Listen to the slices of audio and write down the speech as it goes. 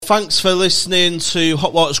thanks for listening to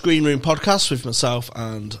Hot Water's Green Room podcast with myself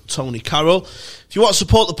and Tony Carroll. If you want to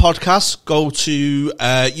support the podcast, go to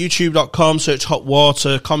youtube.com, search Hot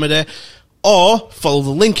Water Comedy, or follow the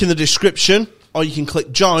link in the description, or you can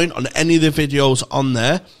click join on any of the videos on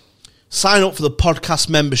there. Sign up for the podcast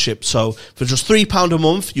membership. So for just £3 a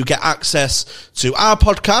month, you get access to our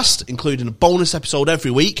podcast, including a bonus episode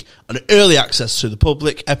every week and early access to the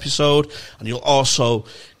public episode. And you'll also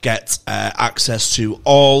get access to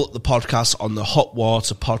all the podcasts on the Hot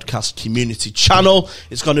Water Podcast Community channel.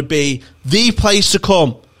 It's going to be the place to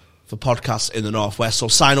come for podcasts in the Northwest. So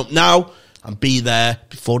sign up now and be there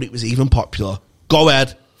before it was even popular. Go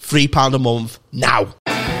ahead, £3 a month now.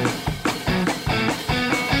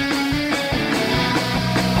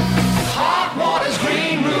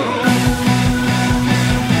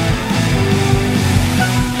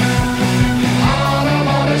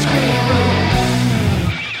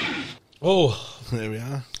 Oh, there we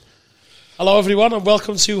are. Hello everyone, and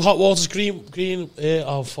welcome to Hot Water's Green.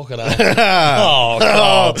 Oh, fucking hell! Oh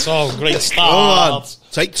God! Oh, great start.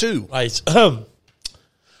 Take two. Right.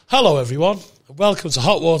 Hello everyone, and welcome to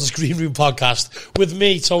Hot Water's Green Room podcast with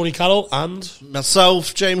me, Tony Carroll, and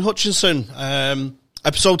myself, Jamie Hutchinson.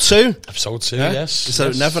 Episode 2. Episode 2. Yes. It said it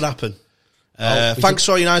would never happen. Thanks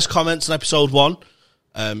for all your nice comments on episode 1.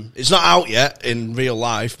 It's not out yet in real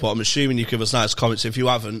life, but I'm assuming you give us nice comments. If you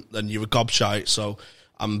haven't, then you're a gobshite. So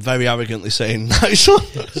I'm very arrogantly saying nice one.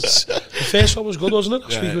 The first one was good, wasn't it?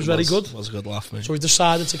 Last week was very good. It was a good laugh, mate. So we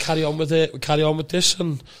decided to carry on with it. We carry on with this,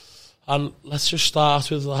 and let's just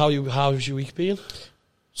start with how's your week been?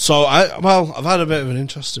 So I've had a bit of an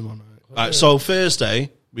interesting one. Right, so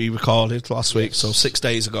Thursday we recorded last week, so 6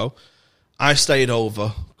 days ago. I stayed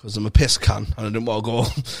over because I'm a piss can and I didn't want to go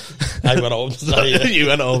home. I went home. You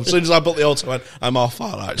went home. As soon as I booked the hotel, I went, I'm off.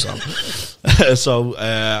 All right, Sam. So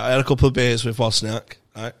I had a couple of beers with Wozniak,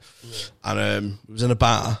 right? Yeah. And it was in a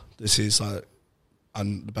bar. This is like,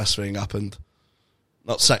 and the best thing happened.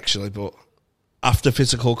 Not sexually, but after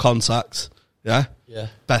physical contact. Yeah? Yeah.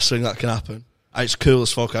 Best thing that can happen. It's cool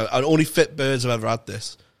as fuck. I only fit birds have ever had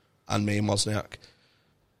this. And me and Wozniak.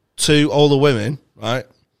 2 older women, right?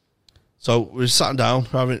 So we're sat down,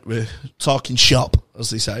 we're talking shop,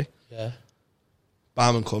 as they say. Yeah.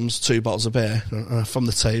 Barman comes, 2 bottles of beer from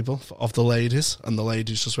the table of the ladies, and the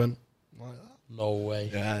ladies just went like that. No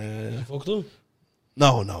way. Yeah. You fucked them?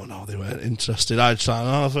 No, they weren't interested. I tried,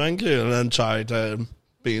 oh, thank you, and then tried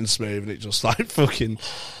being smooth, and it just like fucking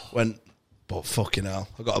went. But fucking hell,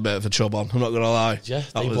 I got a bit of a chub on. I'm not gonna lie. Yeah,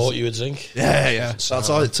 they bought you a drink. Yeah. That's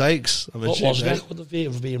all it takes. What was it? Would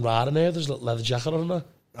have been rare in there? There's a leather jacket on there.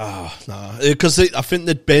 Oh, no. Because I think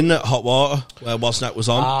they'd been at Hot Water where Wozniak was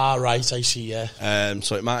on. Ah, right, I see, yeah.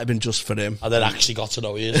 So it might have been just for him. And then actually got to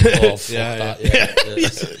know you. Oh, fuck that. Yeah.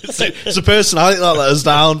 It's a personality that let us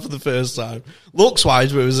down for the first time.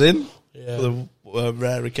 Looks-wise, we was in for the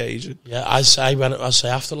rare occasion. Yeah, I say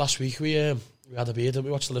after last week we had a beer, didn't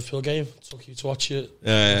we? Watched the Liverpool game. Took you to watch it.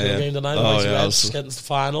 Game tonight. Getting to the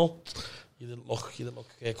final. You didn't look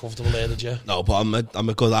comfortable there, did you? No, but I'm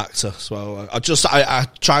a good actor, so I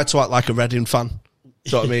try to act like a Reading fan. Do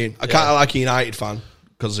you know what I mean? I can't act like a United fan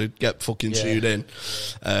because I'd get fucking chewed in.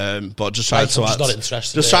 But just try to act. Not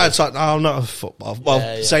interested. Just try to act. No, I'm not a football.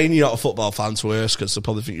 Well, saying you're not a football fan's worse because they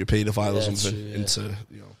probably think you're a paedophile or something. True,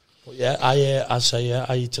 But yeah, I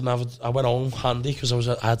didn't have. I went home handy because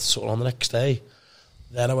I had something on the next day.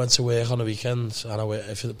 Then I went to work on the weekend, and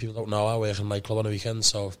if people don't know, I work in a nightclub on the weekend,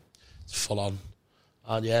 so it's full on.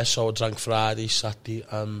 And so I drank Friday, Saturday,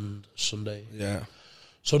 and Sunday. Yeah.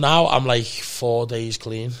 So now I'm like 4 days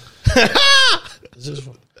clean.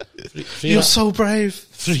 You're so brave.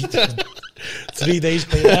 3 days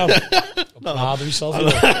clean now. I'm proud of myself.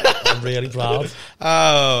 I'm really proud.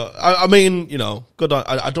 I mean, good.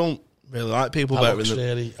 I don't really like people bettering themselves.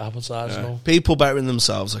 Really appetizing. Yeah. People bettering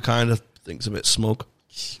themselves, I kind of think it's a bit smug.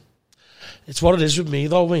 It's what it is with me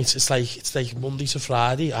though, mate. It's like Monday to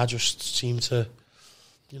Friday. I just seem to,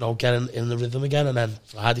 get in the rhythm again, and then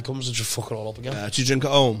Friday comes and just fuck it all up again. Do you drink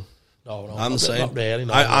at home? No, I'm the same. Not really.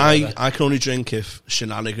 No, I can only drink if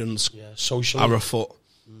shenanigans are afoot.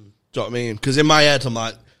 Do you know what I mean? Because in my head, I'm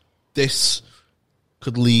like, this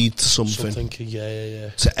could lead to something.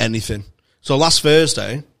 To anything. So last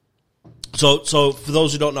Thursday. So for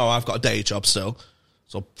those who don't know, I've got a day job still.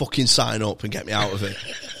 So fucking sign up and get me out of it.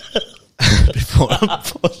 Before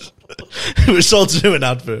we're still to do an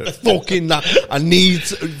advert. Fucking that. I need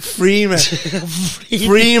free me.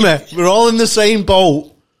 Free me. We're all in the same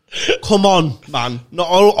boat. Come on, man. Not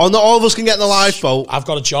all of us can get in the lifeboat. I've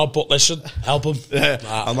got a job, but listen, help him. Yeah.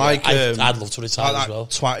 I'm like, I'd love to retire like as well.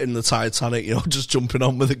 twat in the Titanic, just jumping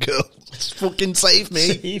on with a girl. Just fucking save me.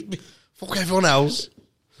 Save me. Fuck everyone else.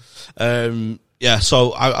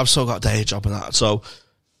 So I've still got a day job and that. So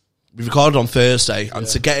we recorded on Thursday, and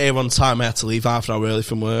to get here on time, I had to leave half an hour early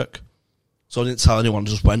from work. So I didn't tell anyone,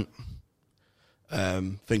 just went,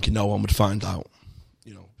 thinking no one would find out,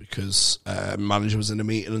 because manager was in a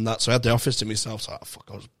meeting and that. So I had the office to myself. So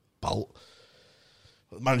I was bolt.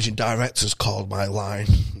 But the managing director's called my line.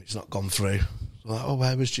 And he's not gone through. So like,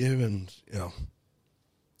 where was you? And,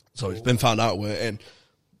 so it's been found out we're in.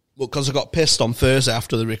 But because I got pissed on Thursday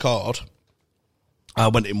after the record, I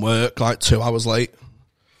went in work like 2 hours late.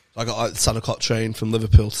 So I got like the 10 o'clock train from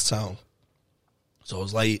Liverpool to town. So I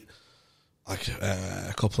was late, like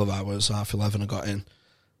a couple of hours, 11:30 I got in.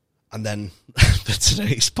 And then for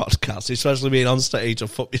today's podcast, especially being on stage, I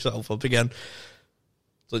fucked myself up again.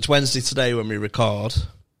 So it's Wednesday today when we record.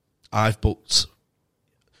 I've booked...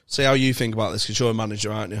 See how you think about this, because you're a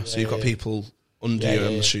manager, aren't you? Yeah, so you've got people under you,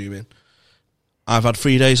 I'm assuming. I've had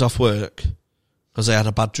 3 days off work because I had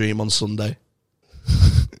a bad dream on Sunday.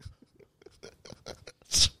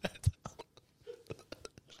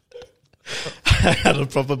 I had a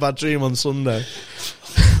proper bad dream on Sunday.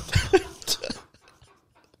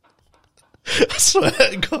 I swear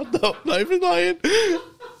to God, no, not even lying.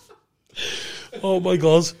 Oh my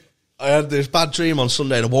God. I had this bad dream on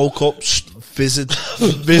Sunday and I woke up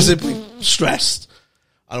visibly stressed.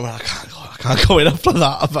 And I went, I can't go in after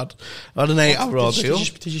that. I've had an 8-hour ordeal.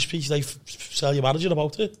 Did you speak to tell your manager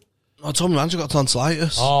about it? I told my manager got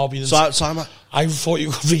tonsillitis. Oh, but so I'm like, I thought you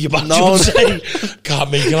could ring your manager and say, can't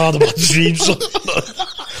make it out of my dreams.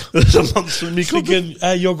 There's a monster in me thinking,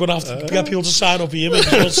 you're going to have to get people to sign up here and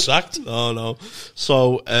you're sacked. Oh, no.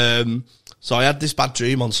 So I had this bad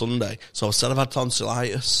dream on Sunday. So I said I've had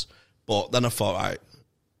tonsillitis. But then I thought, right,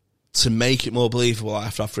 to make it more believable, I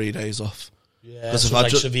have to have 3 days off. Yeah, so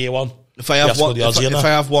like severe one. If I have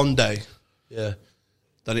one day, yeah,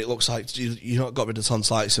 then it looks like you not got rid of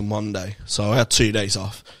tonsillitis in one day. So I had 2 days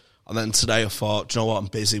off. And then today I thought, do you know what, I'm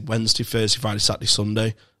busy. Wednesday, Thursday, Friday, Saturday,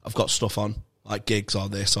 Sunday. I've got stuff on, like gigs or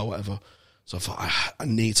this or whatever. So I thought, I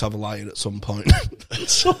need to have a lie-in at some point.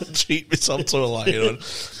 So I treat myself to a lie-in.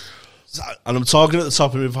 And I'm talking at the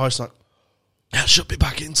top of my voice like, I should be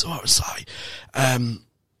back in tomorrow, sorry.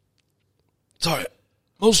 Sorry,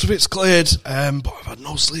 most of it's cleared, but I've had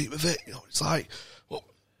no sleep with it. It's like, well,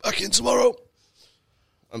 back in tomorrow.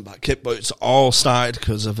 I'm back in, but it's all started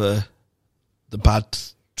because of the bad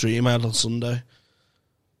dream I had on Sunday.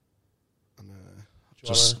 And,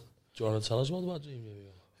 do you want to tell us what the bad dream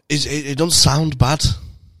is? It doesn't sound bad,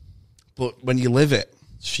 but when you live it.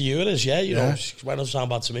 For you it is, yeah. It might not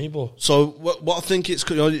sound bad to me, but... So what I think it's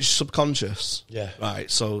subconscious. Yeah.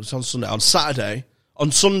 Right, so it's on Sunday. On Saturday,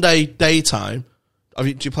 on Sunday daytime, do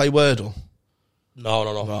you play Wordle? No.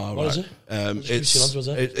 Oh, what is it?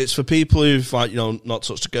 It's for people who've not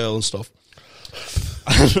touched a girl and stuff.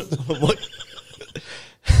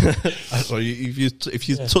 If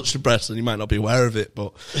you touch the breast, then you might not be aware of it.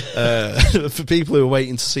 But for people who are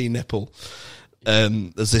waiting to see nipple,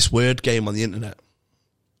 there's this word game on the internet,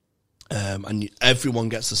 and everyone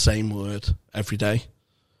gets the same word every day,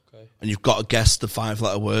 and you've got to guess the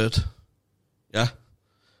 5-letter word. Yeah,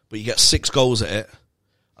 but you get 6 goals at it.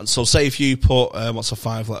 And so say if you put, what's a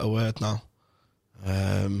 5-letter word now?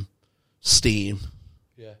 Steam.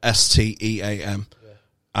 Yeah. STEAM. Yeah.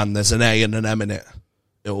 And there's an A and an M in it.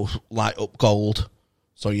 It'll light up gold.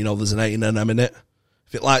 So there's an A and an M in it.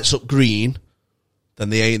 If it lights up green, then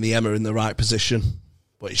the A and the M are in the right position.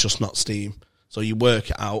 But it's just not Steam. So you work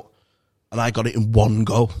it out. And I got it in one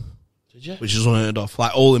go. Did you? Which is unheard of.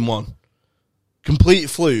 Like all in one. Complete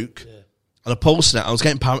fluke. Yeah. And I posted it. I was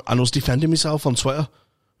getting and I was defending myself on Twitter.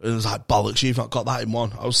 It was like, bollocks, you've not got that in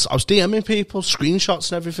one. I was DMing people,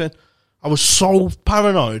 screenshots and everything. I was so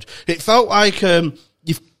paranoid. It felt like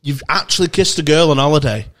you've actually kissed a girl on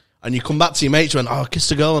holiday, and you come back to your mates and went, I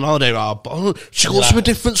kissed a girl on holiday. She goes to a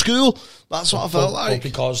different school. That's what I felt like.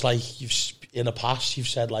 Because, in the past, you've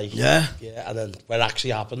said, yeah, and then when it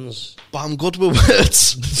actually happens. But I'm good with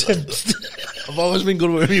words. I've always been good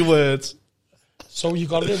with my words. So you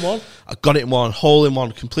got it in one? I got it in one, hole in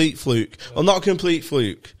one, complete fluke. Well, not a complete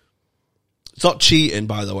fluke. It's not cheating,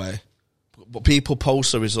 by the way. But people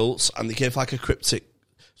post the results and they give like a cryptic.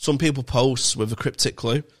 Some people post with a cryptic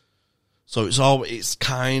clue. So it's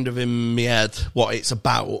kind of in my head what it's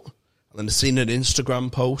about. And then I've seen an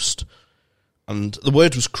Instagram post and the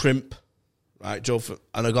word was crimp. Right, Joe?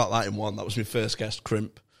 And I got that in one. That was my first guess,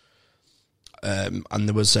 crimp. and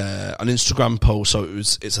there was an Instagram post, so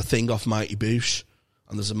it's a thing off Mighty Boosh,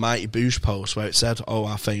 and there's a Mighty Boosh post where it said, "Oh,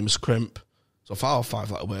 our famous crimp." So I thought, I'll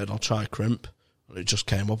 5-letter word, I'll try crimp, and it just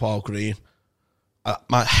came up all green.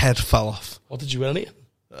 My head fell off. What did you win anything?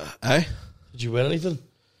 Eh? Did you win anything?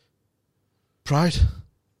 Pride.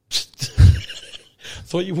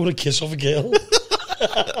 Thought you would a kiss off a girl.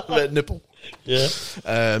 Red nipple. Yeah.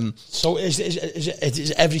 So is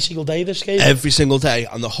it every single day this game? Every single day,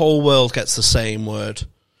 and the whole world gets the same word. Okay.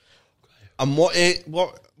 And what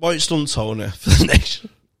it's done, Tony,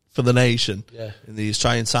 for the nation, yeah, in these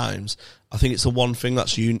trying times, I think it's the one thing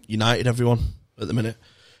that's united everyone at the minute,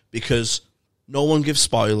 because no one gives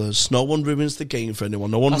spoilers, no one ruins the game for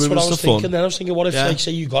anyone, no one ruins the fun. That's what I was thinking. Then I was thinking, what if, like,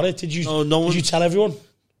 say you got it? Did you? Did you tell everyone?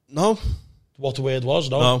 No. What the word was?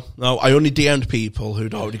 No. I only DM'd people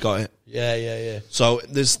who'd already got it. Yeah. So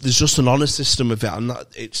there's just an honest system of it, and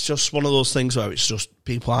it's just one of those things where it's just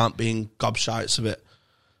people aren't being gobshites of it.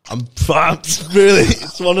 Really,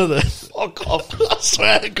 it's one of the fuck off. I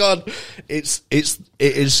swear to God, it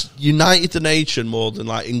is united the nation more than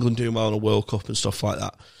like England doing well in a World Cup and stuff like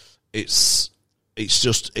that. It's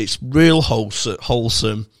real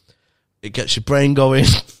wholesome. It gets your brain going.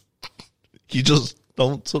 You just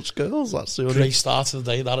don't touch girls. That's the great start to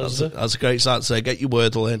the day. That's a great start to the day. Get your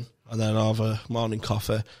Wordle in, and then have a morning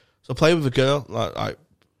coffee. So play with a girl, like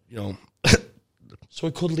you know. So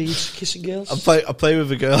it could lead to kissing girls? I play with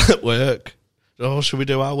a girl at work. Oh, should we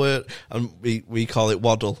do our work? And we call it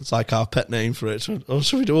Waddle. It's like our pet name for it. Oh,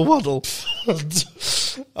 should we do a Waddle?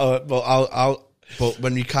 But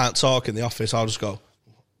when you can't talk in the office, I'll just go.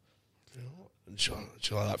 And she'll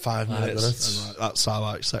like 5 minutes. And that's how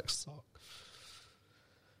I like sex talk.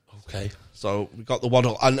 Okay. So we got the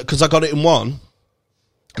Waddle, and because I got it in one,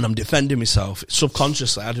 and I'm defending myself.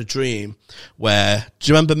 Subconsciously, I had a dream where. Do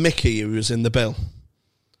you remember Mickey, who was in The Bill?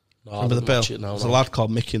 No, remember The Bill? There's a lad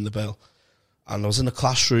called Mickey in The Bill, and I was in a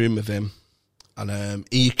classroom with him, and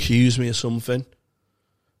he accused me of something,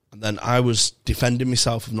 and then I was defending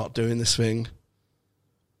myself of not doing this thing,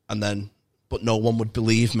 but no one would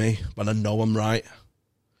believe me when I know I'm right,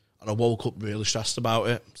 and I woke up really stressed about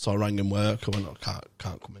it. So I rang in work. I went, I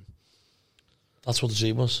can't come in. That's what the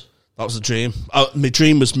dream was. That was the dream. My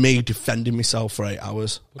dream was me defending myself for 8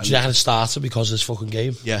 hours. But you had to start it because of this fucking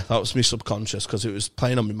game? Yeah, that was me subconscious, because it was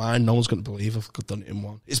playing on my mind. No one's going to believe I've done it in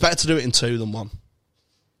one. It's better to do it in 2 than 1.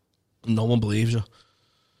 No one believes you.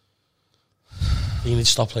 You need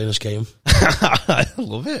to stop playing this game. I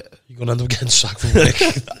love it. You're going to end up getting sacked from work.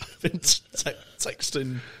 I've been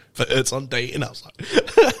texting birds on dating. I was like,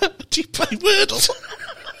 do you play Wordle?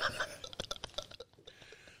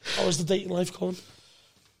 How is the dating life going?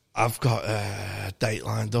 I've got a date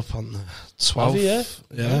lined up on the 12th. Have you, yeah?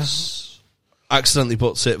 Yeah. Yes. Accidentally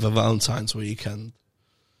booked it for Valentine's weekend.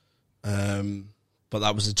 But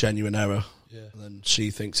that was a genuine error. Yeah. And then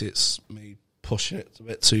she thinks it's me pushing it a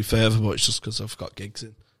bit too further, but it's just because I've got gigs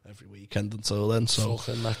in every weekend until then. So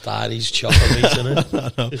fucking that daddy's chopping me, isn't it?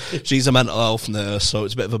 I know. She's a mental health nurse, so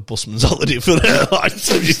it's a bit of a busman's holiday for her, like,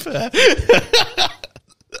 to be fair.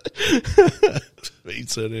 Me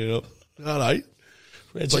turning up. All right.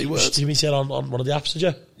 Did you meet her on one of the apps, did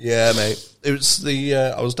you? Yeah, mate. It was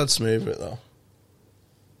I was dead smooth with it, though.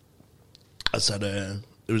 I said,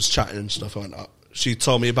 it was chatting and stuff. I went, she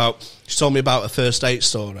told me about a first date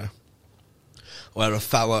story where a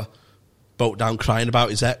fella broke down crying about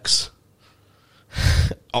his ex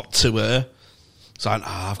up to her. So I went,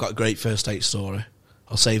 I've got a great first date story.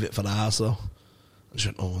 I'll save it for ours, though. And she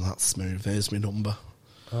went, oh, that's smooth. Here's my number.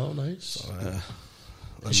 Oh, nice.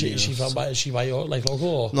 So, is she by your, like, local?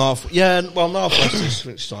 Or? North West.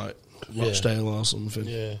 It's like Rochdale or something.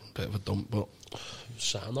 Yeah. Bit of a dump, but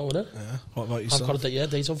sound though, innit? Yeah. What about yourself? I've got a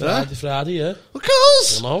date on Friday, yeah. Of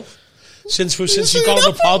course. I know. Since you've got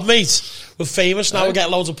on the pod, mate, we're famous now. We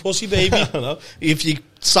get loads of pussy, baby. I know. If you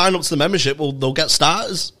sign up to the membership, they'll get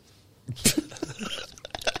starters.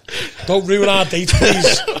 Don't ruin our date,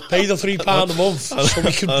 please. Pay the £3 a month so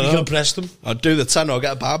we can impress them. I'll do the 10. I'll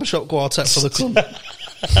get a barbershop quartet for the club.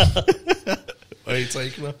 Where are you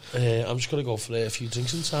taking her? I'm just going to go for a few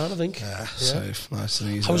drinks in town, I think. Yeah, safe, nice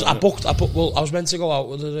and easy. I was meant to go out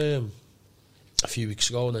with her a few weeks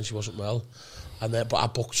ago, and then she wasn't well. But I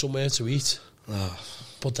booked somewhere to eat. Oh.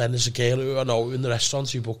 But then there's a girl who I know in the restaurant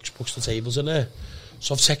who books the tables in there.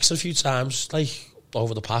 So I've texted a few times, like,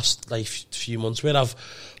 over the past few months, where I've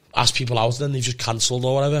asked people out and then they've just cancelled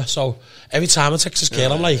or whatever. So every time I text this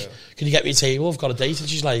girl, I'm like, can you get me a table? I've got a date. And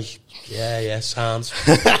she's like, yeah, sounds.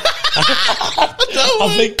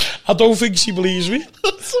 I don't think she believes me.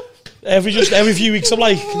 Every few weeks I'm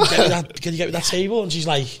like, can you get me that table? And she's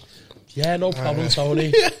like, Yeah, no problem,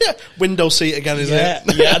 Tony. Window seat again, is it?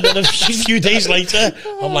 Yeah, and then a few days later,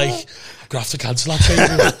 I'm like, I'm going to have to cancel that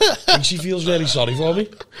training. I think she feels really sorry for me.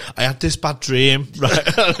 I had this bad dream. Right.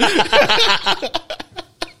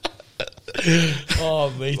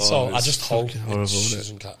 Oh, mate, so I just hope horrible, it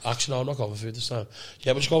doesn't actually, no, I'm not going for food this time.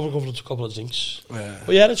 Yeah, but just go for a couple of drinks. Yeah.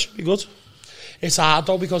 But yeah, it should be good. It's hard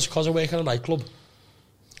though, because I work in a nightclub,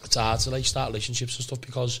 it's hard to like start relationships and stuff,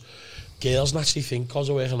 because girls naturally think, because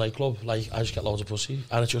I work in a nightclub, like I just get loads of pussy,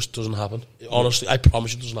 and it just doesn't happen. Honestly, I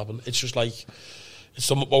promise it doesn't happen. It's just like, it's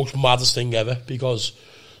the most maddest thing ever, because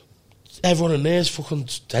everyone in there is fucking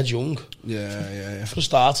dead young. Yeah. For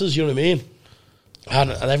starters, you know what I mean?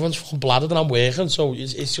 And everyone's fucking bladdered and I'm working, so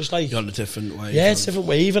it's just like... You're on a different wave. Yeah, it's a different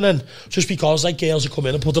wave, and then just because like girls will come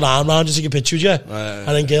in and put an arm around you to take a picture with you, and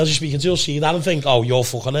then girls you're speaking to will see that and think, oh, you're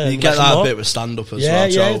fucking it. You get that a bit with stand-up as well, yeah,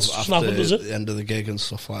 Joe, it's after nothing, does it? the end of the gig and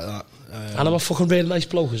stuff like that. And I'm a fucking really nice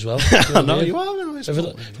bloke as well. I know, you are a nice if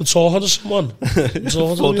bloke. I'm talking to someone...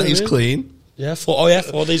 4 days clean. Yeah, 4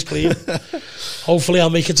 days clean. Hopefully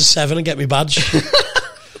I'll make it to 7 and get my badge.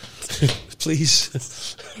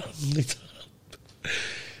 Please.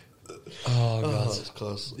 Oh god, that's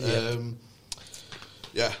close.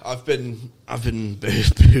 Yeah, I've been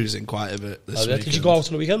boozing quite a bit this weekend. Did you go out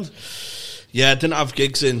on the weekend? Yeah, I didn't have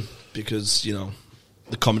gigs in because, you know,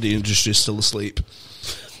 the comedy industry is still asleep.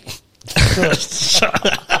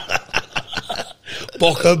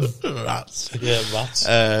 Bockham. Rats. Yeah, rats.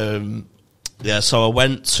 Yeah, so I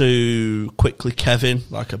went to Quickly Kevin,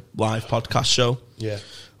 like a live podcast show. Yeah.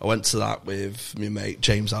 I went to that with my mate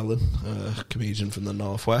James Allen, a comedian from the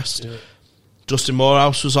Northwest. Yeah. Justin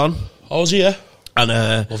Morehouse was on. Oh, was he? Yeah. And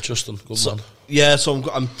love Justin, good man. Yeah, so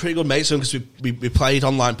I'm pretty good mates with him because we played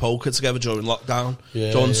online poker together during lockdown.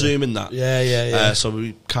 Yeah, on Zoom and that. Yeah. So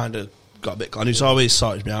we kind of got a bit. And he's always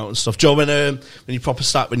sorted me out and stuff. Joe, when you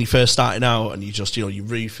when you first starting out and you just you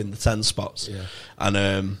roof in the 10 spots. Yeah.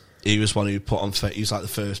 And he was one who put on. He was like the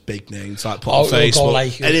first big name. It's like put on Facebook.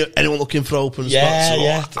 Like, anyone looking for open spots?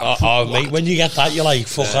 Yeah. Mate, when you get that, you're like,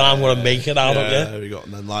 fucking, I'm gonna make it out of you. Yeah, we got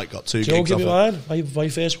and then got 2 Joe, gigs. give me mine. My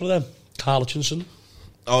first one of them, Carl Hutchinson.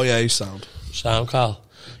 Oh yeah, he's sound, Carl.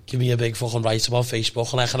 Give me a big fucking write about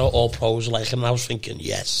Facebook, and I kind of all pros like, and I was thinking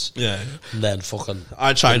yes. Yeah. And then fucking,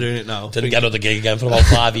 I try doing it now. Didn't get another gig again for about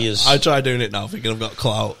 5 years. I try doing it now, thinking I've got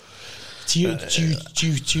clout. Do you do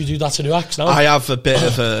that to new acts now? I have a bit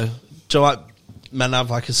of a. Do you know, like men have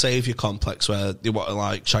like a saviour complex where they want to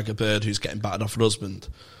like shag a bird who's getting battered off her husband.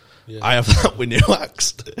 Yeah. I have that with new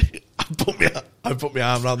acts. I put my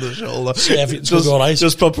arm around the shoulder. See, everything's gonna be all right.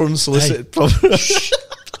 Just proper unsolicited. Hey. Everything's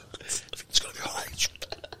gonna be all right.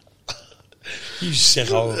 You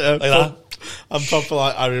sicko. Like that. I'm proper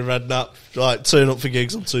like Harry Redknapp. Like turn up for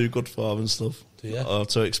gigs I'm too good for and stuff. Yeah. Or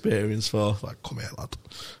too experienced for. Like, come here, lad.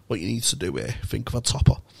 What you need to do here? Think of a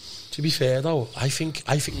topper. To be fair though, I think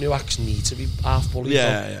new acts need to be half bullied.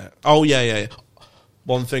 Yeah. Oh yeah.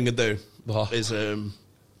 One thing I do is I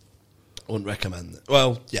wouldn't recommend it.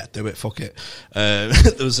 Well, yeah, do it. Fuck it. There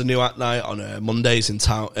was a new act night on Mondays in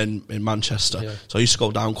town in Manchester, so I used to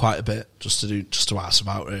go down quite a bit just to ask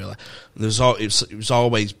about really. And it was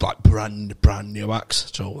always like brand new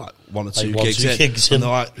acts, so like 1 or 2 gigs in, and they're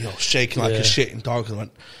like shaking like a shitting dog. And I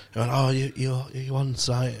went, oh, you on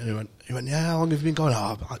site? And he went, yeah. How long have you been going?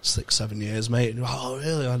 Oh, about 6-7 years, mate. And he went, oh,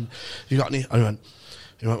 really? And you got any? And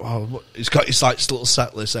he went, well, he's got his like little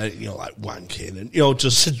set list, like wanking and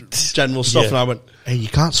just general stuff. And I went, hey, you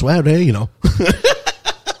can't swear here,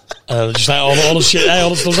 just like all the shit, all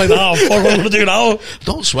the stuff like that. Oh, fuck, what am I gonna do now?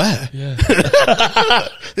 Don't swear. Yeah.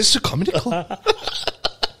 This is a comedy club.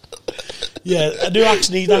 Yeah, new acts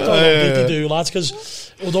need that. They do, lads,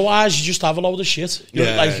 because otherwise you just have a load of shit.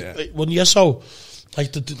 Wouldn't you? So,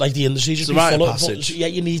 like the industry just be full of. Yeah,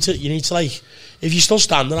 you need to like, if you're still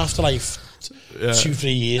standing after like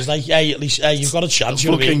 2-3 years, like, at least you've got a chance.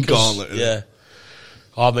 You know what I mean? Gauntlet, yeah.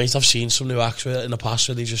 Oh, mate, I've seen some new acts in the past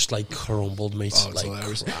where they just like crumbled, mate. Oh, like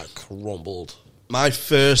crumbled. My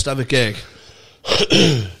first ever gig.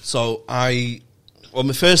 My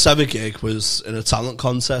first ever gig was in a talent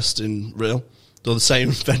contest in Real. The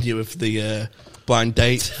same venue with the Blind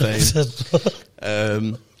Date thing.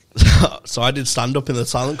 So I did stand up in the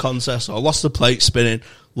talent contest. So I lost the plate spinning,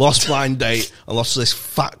 lost Blind Date, I lost this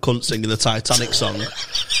fat cunt singing the Titanic song.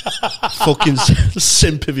 Fucking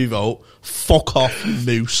sympathy vote. Fuck off, you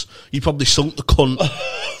moose. You probably sunk the cunt.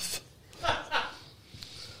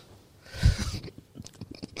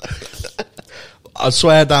 I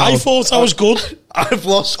swear down. I thought I was good. I've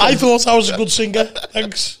lost. I thought I was a good singer.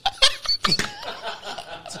 Thanks.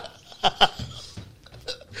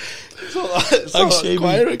 It's not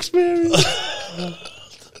choir experience.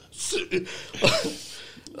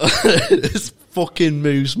 This fucking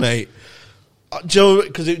moose, mate. Joe,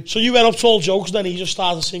 because so you went up to all jokes, and then he just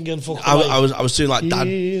started singing. Fucking I was doing like dad.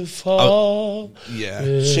 Yeah,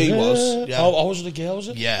 she was. Yeah. Oh, was it a girl? Was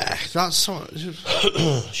it? Yeah, that's so.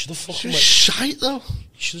 Should have fucking. She was shite though.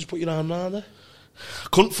 You should just put your arm around her. I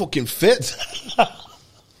couldn't fucking fit.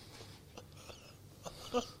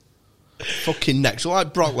 Fucking next,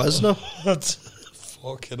 like Brock Lesnar.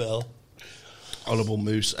 Fucking hell. Horrible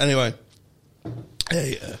moose. Anyway,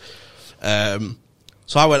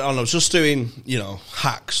 so I went on. I was just doing,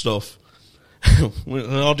 hack stuff. An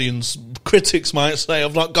audience, critics might say,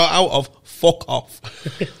 I've not got out of. Fuck off.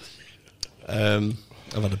 I've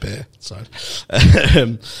had a beer. Sorry.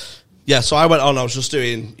 So I went on. I was just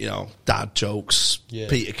doing, dad jokes,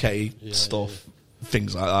 Peter Kay stuff,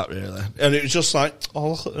 things like that, really. And it was just like,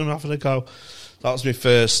 oh, look at them having a go. That was my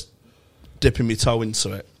first dipping my toe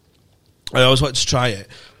into it. I always wanted to try it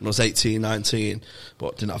when I was 18, 19,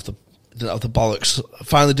 but didn't have the bollocks. I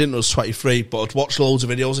finally didn't when I was 23, but I'd watched loads of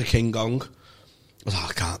videos of King Gong. I was like,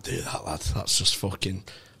 I can't do that, lad. That's just fucking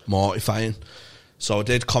mortifying. So I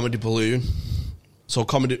did Comedy Balloon. So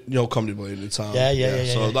Comedy Balloon in town. Yeah.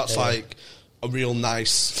 So that's like a real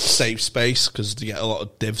nice, safe space because you get a lot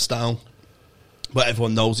of divs down. But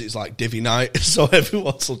everyone knows it's like divvy night, so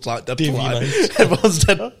everyone's like dead polite. Everyone's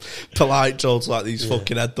dead polite, towards like these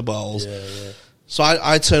fucking head the balls. Yeah. So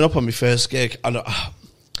I turn up on my first gig, and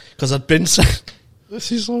because I'd been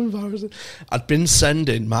this is so embarrassing. I'd been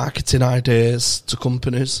sending marketing ideas to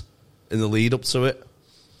companies in the lead up to it,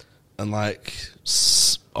 and like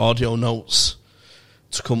audio notes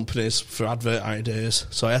to companies for advert ideas.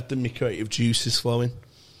 So I had my creative juices flowing.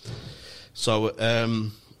 So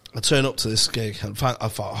I turn up to this gig and I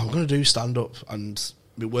thought, I'm going to do stand-up, and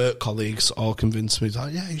my work colleagues all convinced me,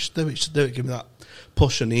 like, yeah, you should do it, give me that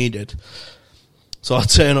push I needed. So I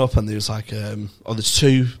turn up and there's like, there's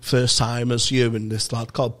two first-timers, you and this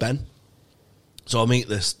lad called Ben. So I meet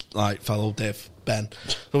this like fellow div, Ben.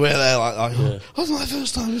 And we're there like that was my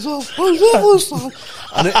first time as well.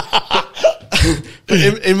 And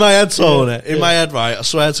in my head, in my head, right, I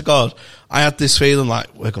swear to God, I had this feeling like,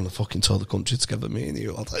 we're going to fucking tour the country together, me and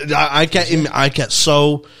you.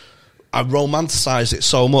 I romanticise it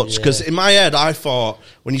so much because in my head I thought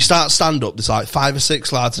when you start stand up there's like 5 or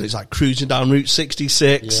 6 lads and it's like cruising down Route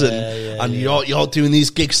 66 and you're doing these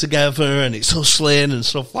gigs together and it's hustling and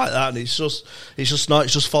stuff like that, and it's just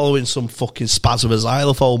following some fucking spasm of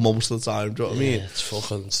xylophone most of the time. Do you know what I mean? It's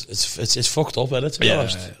fucking it's fucked up, isn't it, to be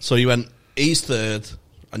honest? So you went, he's third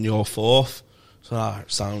and you're fourth. So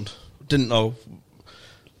sound. Didn't know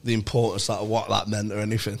the importance of what that meant or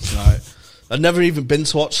anything, right? I'd never even been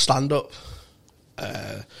to watch stand-up,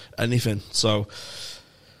 anything. So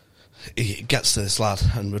he gets to this lad,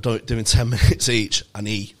 and we're doing 10 minutes each, and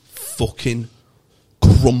he fucking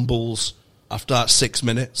crumbles after that 6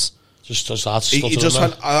 minutes. Just starts he just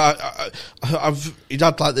went, he'd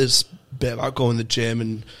had like this bit about going to the gym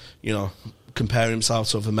and, compare himself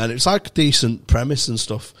to other men. It's like a decent premise and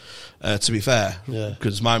stuff, to be fair,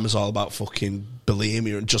 because mine was all about fucking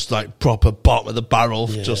bulimia and just like proper bottom of the barrel,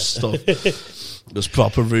 just stuff. Just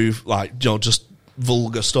proper roof, like, just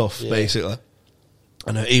vulgar stuff, basically.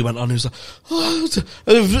 And he went on, he was like,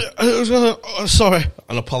 sorry,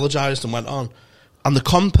 and apologised and went on. And the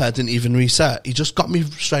compare didn't even reset. He just got me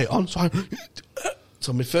straight on. So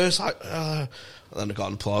my first, and then I got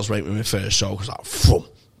an applause rate with my first show, because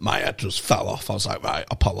my head just fell off. I was like, right,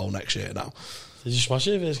 Apollo next year now. Did you smash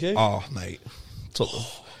it first game? Oh, mate.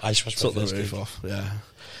 I smashed my first roof off, yeah.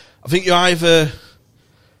 I think you either...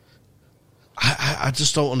 I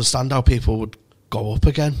just don't understand how people would go up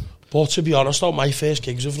again. But to be honest, though, my first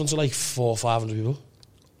gigs were in front of like 400 or 500 people.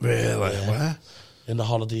 Really? Yeah. Where? In the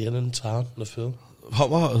Holiday Inn in town, in the pool.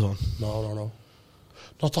 Hot Water's one? No.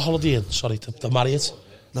 Not the Holiday Inn, sorry, the Marriott.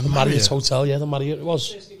 The Marriott Hotel, the Marriott it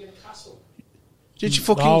was. Did you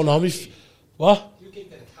fucking... No, what? You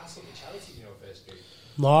gigged in a castle for charity, first gig?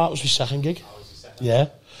 No, it was my second gig. Oh, it was your second? Yeah.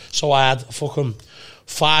 So I had fucking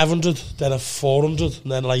 500, then a 400,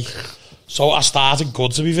 and then like... So I started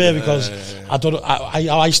good, to be fair, because I was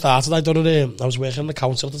working in the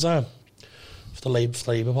council at the time for the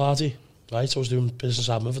Labour Party, right? So I was doing business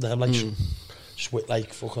admin for them, like just with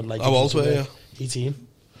like fucking like. How old were you? 18.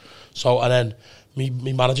 So and then me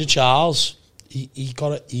manager Charles, he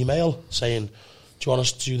got an email saying, "Do you want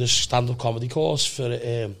us to do this stand-up comedy course for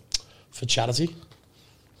charity?"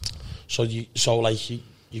 So you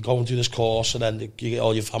go and do this course, and then you get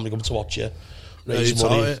all your family come to watch you. Who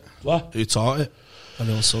taught it? What? Who taught it?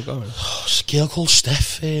 Anyone still going? It's a girl called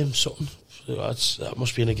Steph, something. That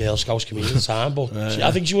must be in a Girl Scouts community at the time, but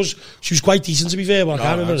I think she was quite decent, to be fair, but I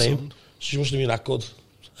can't remember her name. She must have been that good.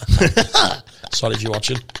 Sorry if you're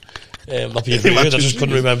watching. Not being rude, I just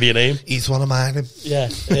couldn't remember your name. He's one of mine. Yeah.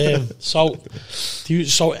 So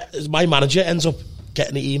my manager ends up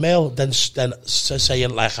getting an email, then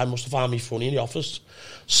saying, like, I must have found me funny in the office,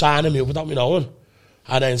 signing me up without me knowing.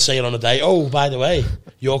 And then saying on the day, oh, by the way,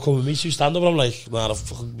 you're coming with me to stand up. And I'm like, man, I've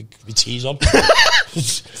fucking my tees on.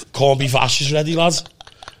 Corned beef ashes ready, lads.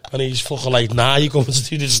 And he's fucking like, nah, you're coming to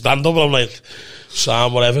do this stand up. And I'm like,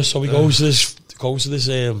 Sam, whatever. So we go to this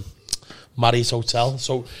Marriott hotel.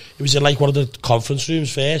 So it was in like one of the conference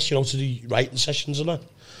rooms first, you know, to do writing sessions and that.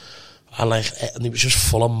 And it was just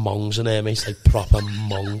full of monks in there, mate, like proper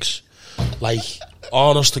monks. Like,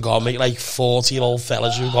 honest to God, mate, like 40-year-old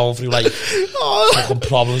fellas who were going through like fucking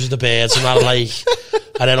problems with the birds and that, like,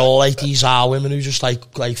 and then all like these women who just like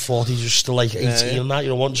 40, just still like 18 and that, you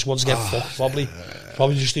know, just wants to get fucked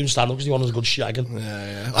probably just doing stand up because he wanted a good shagging.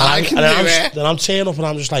 Then I'm turning up and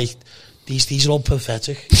I'm just like, these are all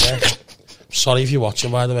pathetic. Yeah. Sorry if you're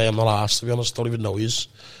watching, by the way, I'm not asked, to be honest, don't even know yous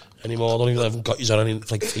anymore. I haven't got yous on any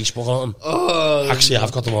like Facebook or anything. Oh, actually,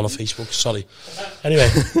 I've got them on Facebook, sorry. Anyway,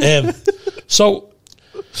 so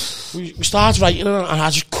we started writing and I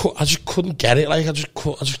just couldn't get it. Like I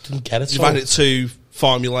just didn't get it. You find it too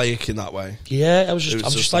formulaic in that way? Yeah, I'm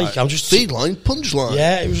just feed line, punchline.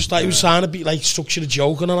 Yeah, it was just like it was trying to be like structured a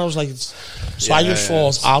joke, and I was like, so I just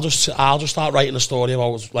thought I'll just start writing a story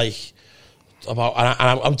about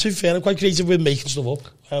I'm too fair. I'm quite creative with making stuff up.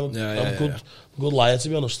 I'm a good liar, to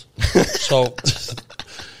be honest. So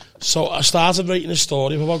I started writing a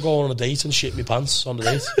story about going on a date and shit my pants on the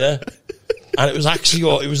date. Yeah. And it was actually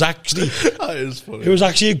that is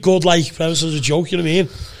funny. A good like premise as a joke, you know what I mean?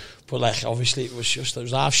 But like obviously it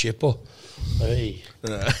was half shit, but hey.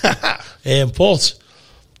 But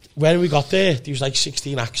when we got there was like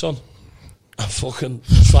 16 acts on and fucking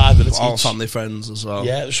 5 minutes all each. family friends as well.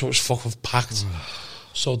 Yeah, so it was fucking packed.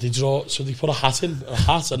 So they put a hat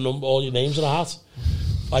and number all your names in a hat.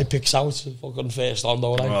 I picked out fucking first on,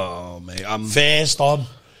 don't I? Oh mate, I'm first on, and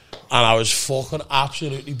I was fucking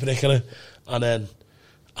absolutely bricking it. And then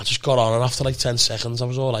I just got on, and after like 10 seconds, I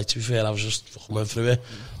was all right. To be fair, I was just fucking went through it.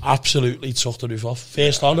 Absolutely took the roof off.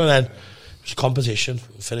 First on, and then it was a competition.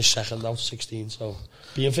 Finished second out of 16. So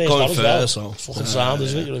being first going on as well, so fucking sound,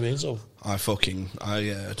 isn't it? You know what I mean? So I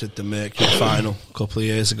did the Mercury final a couple of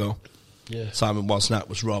years ago. Yeah. Simon Wozniak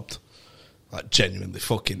was robbed. Like genuinely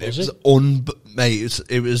fucking. Was it was mate.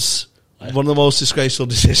 It was one of the most disgraceful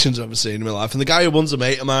decisions I've ever seen in my life. And the guy who won's a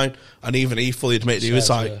mate of mine, and even he fully admitted he was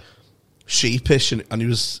like sheepish, and he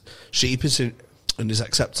was sheepish in his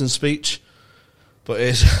acceptance speech. But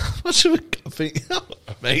I think,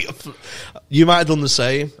 mate, you might have done the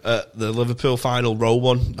same at the Liverpool final, row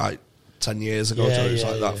one, like 10 years ago. It was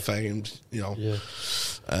that famed, you know. Yeah.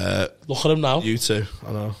 Look at him now. You too.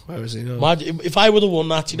 I know. Where is he now? If I would have won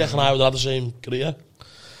that, do you reckon I would have had the same career?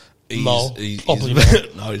 Probably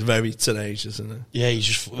not. No, he's very tenacious, isn't he? Yeah, he's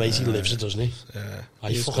just mate, he lives it, doesn't he? Yeah.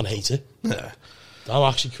 I fucking hate it. Yeah. I'm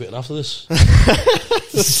actually quitting after this.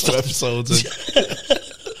 This 2 episodes.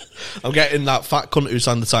 I'm getting that fat cunt who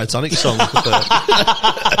sang the Titanic song.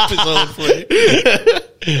 Episode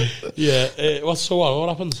 3. Yeah. What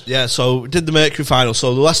happened? Yeah, so we did the Mercury final.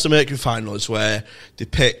 So the Leicester Mercury final is where they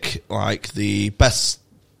pick like the best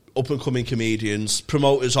up and coming comedians.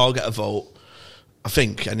 Promoters all get a vote. I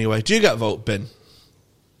think anyway. Do you get a vote, Ben?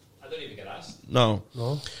 I don't even get asked. No.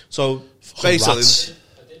 So fucking basically, rats.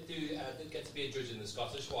 I did get to be a judge in the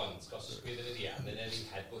Scottish one. Scottish being an idiot, and then he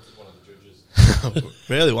headbutted one of the judges.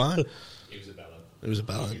 Really? Why? He was a bellend. It was a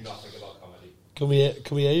bellend. He knew nothing about comedy. Can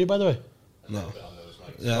we hear you, by the way? No. On those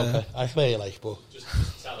mics. Yeah. Okay. I can hear you, like, but Just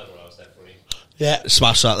tell everyone else that funny. yeah.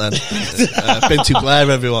 Smash that then. Binty Blair,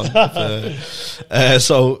 everyone.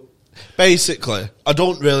 So basically, I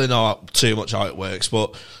don't really know too much how it works,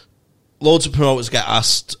 but loads of promoters get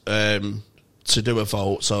asked to do a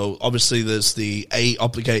vote. So obviously there's the 8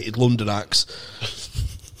 obligated London acts.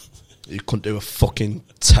 You couldn't do a fucking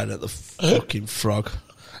 10 at the fucking Frog.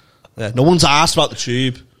 Yeah, no one's asked about the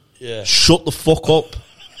Tube. Yeah. Shut the fuck up.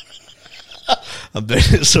 I'm doing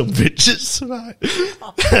some bitches tonight.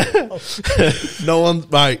 No one,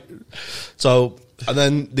 right. So, and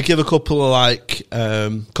then they give a couple of like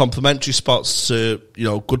complimentary spots to, you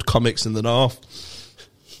know, good comics in the north.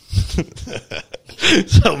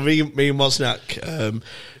 So me and Wozniak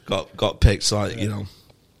got picked, like, you know,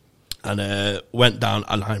 and went down,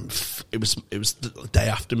 and it was the day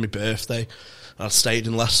after my birthday. I stayed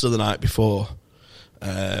in Leicester the night before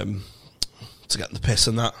to get the piss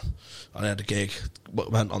and that. I had a gig,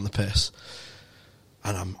 but went on the piss,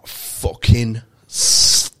 and I'm fucking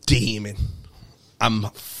steaming. I'm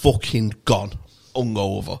fucking gone,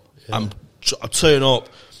 hungover. I turn up,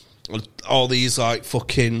 and all these like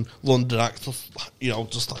fucking London actors,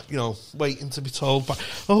 just like waiting to be told,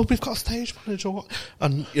 oh, we've got a stage manager,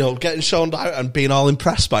 and getting shown out and being all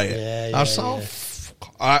impressed by it.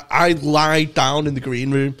 I lied down in the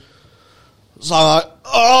green room. So I'm like,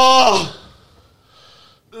 oh,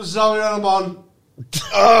 this is how I'm on.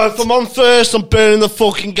 If I'm on first, I'm burning the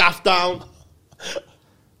fucking gaff down.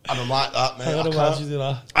 And I'm like that,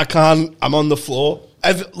 mate. I can't. I'm on the floor.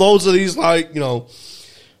 Loads of these, like,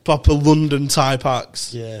 proper London type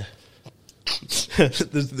acts. Yeah.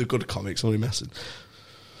 They're good comics, only messing.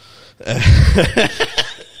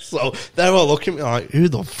 So they're all looking at me like, who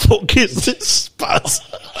the fuck is this spaz?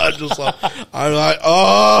 I'm like,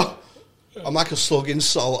 oh. I'm like a slug in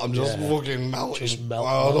salt. I'm just fucking melting. Just melting.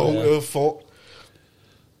 I don't give a fuck.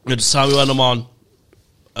 And just tell me when I'm on.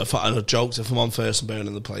 And I joked, if I'm on first, I'm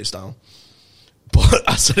burning the place down. But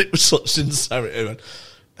I said it with such sincerity.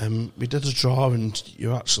 We did a draw and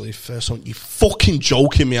you're actually first on. You fucking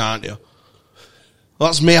joking me, aren't you? Well,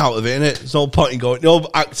 that's me out of it, innit? There's no point in going,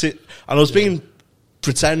 acting. And I was being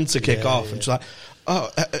pretend to kick off. And she's like,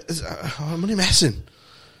 I'm only messing.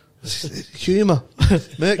 Humour.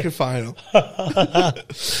 Mercury final.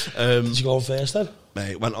 Did you go on first then?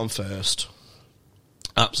 Mate, went on first.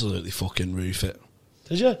 Absolutely fucking roof it.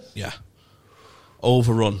 Did you? Yeah.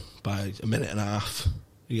 Overrun by a minute and a half.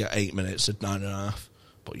 You get 8 minutes at 9.5.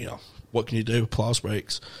 But, what can you do? Applause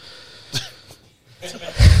breaks. 8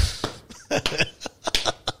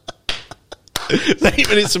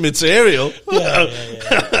 minutes of material.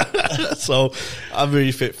 Yeah. So I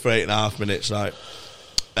roof it for 8.5 minutes, right?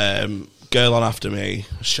 Girl on after me,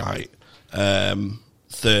 shite.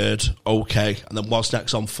 Third, okay. And then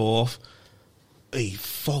Wozniak's on fourth. He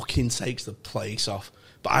fucking takes the place off.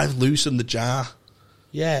 But I've loosened the jar.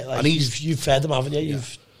 Yeah, like and you've fed them, haven't you?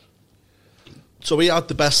 So we had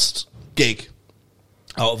the best gig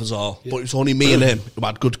out of us all. But it was only me and him who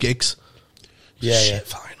had good gigs. Shit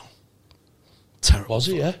final. Terrible. Was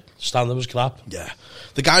it, yeah? Stand-up was crap. Yeah.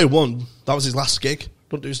 The guy who won, that was his last gig.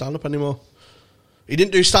 Don't do stand-up anymore. He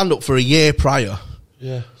didn't do stand-up for a year prior.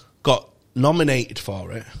 Yeah. Got nominated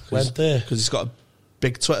for it. Went there. Because he's got a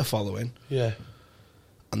big Twitter following. Yeah.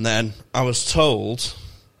 And then I was told,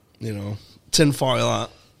 tinfoil that.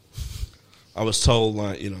 I was told,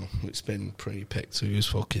 it's been pre-picked who's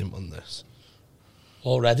fucking won this.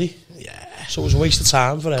 Already? Yeah. So it was a waste of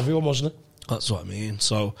time for everyone, wasn't it? That's what I mean.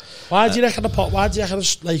 So why do you reckon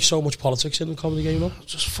there's like so much politics in the comedy game, though?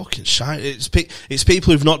 Just fucking shite. It's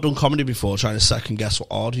people who've not done comedy before trying to second guess what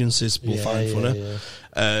audiences will find funny.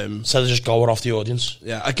 So they're just going off the audience.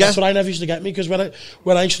 Yeah, I guess that's what I never used to get me, because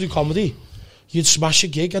when I used to do comedy, you'd smash a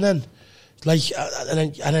gig and then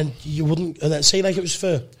and then you wouldn't, and then say like it was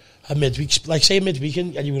for a midweek, like say a midweek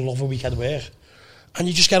and you would love a weekend work. And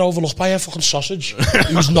you just get overlooked by a fucking sausage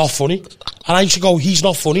who's not funny. And I used to go, he's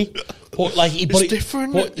not funny. But like, it's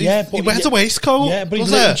different. But he wears a waistcoat. Yeah, but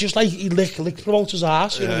he licked promoter's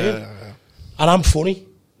ass. You know what I mean? Yeah. And I'm funny.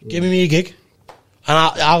 Give me a gig. And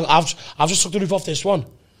I've just took the roof off this one.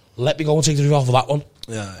 Let me go and take the roof off of that one.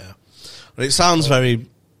 Yeah. Well, it sounds very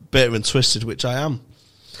bitter and twisted, which I am.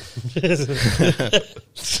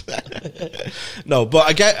 No, but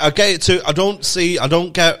I get it too. I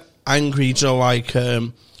don't get angry, why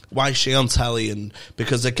is she on telly? And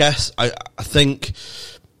because I guess I think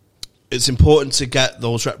it's important to get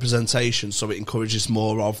those representations so it encourages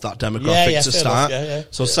more of that demographic to start.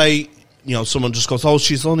 So say someone just goes, oh,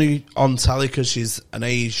 she's only on telly because she's an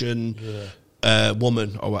Asian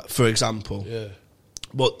woman, or what, for example. Yeah.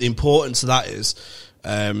 But the importance of that is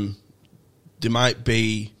there might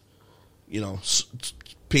be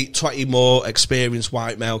 20 more experienced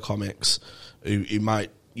white male comics who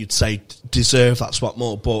might, you'd say, deserve that spot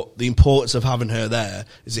more. But the importance of having her there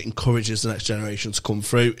is it encourages the next generation to come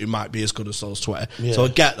through. It might be as good as those 20. Yeah. So I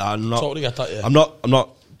get that. Totally get that. Yeah. I'm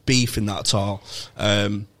not beefing that at all.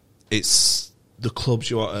 It's the clubs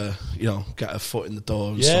you want to get a foot in the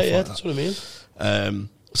door. And stuff like that's what I mean.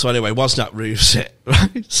 So anyway, Wozniak roofs it,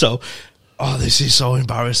 right? So, this is so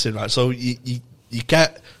embarrassing, right? So you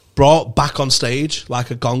get brought back on stage like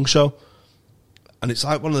a gong show. And it's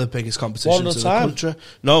like one of the biggest competitions in the country.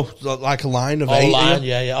 No, like a line of 8. Line,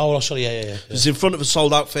 yeah. Oh, sorry, yeah. It's in front of a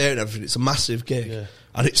sold-out fair and everything. It's a massive gig. Yeah.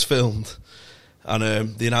 And it's filmed.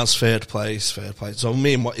 And they announced third place. So it's out of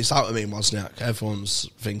me and Wozniak. Everyone's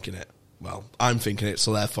thinking it. Well, I'm thinking it,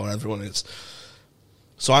 so therefore everyone is.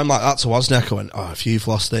 So I'm like that to Wozniak. I went, if you've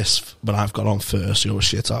lost this, but I've got on first, you're a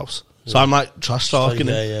shithouse. Yeah. So I'm like trash-talking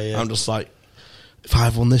him. I'm just like, if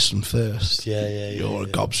I've won this one first, you're a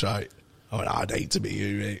gobshite. I'd hate to be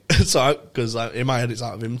you, mate. So, because in my head it's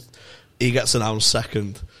out of him. He gets announced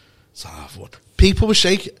second. So I've won. People were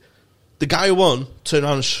shaking. The guy who won turned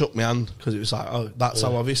around and shook my hand because it was like, oh, that's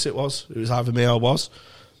how obvious it was. It was either me or was.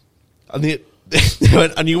 And they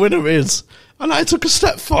went, and your winner is. And I took a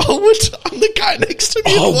step forward, and the guy next to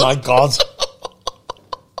me. Oh my God.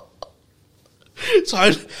 So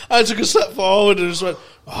I took a step forward and just went,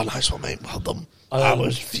 oh, nice one, mate. Well done. I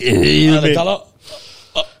was fuming.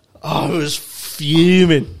 I was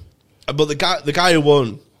fuming. But the guy who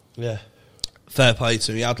won, yeah, fair play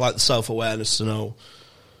to him. He had like the self-awareness to know.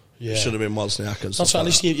 Yeah, Should have been Wozniak and stuff.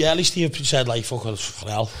 That's right, at least he said like fucking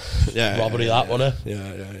hell. Yeah, robbery wasn't it?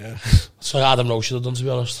 Yeah. So Adam Rowe should have done, to be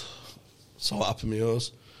honest. So what happened with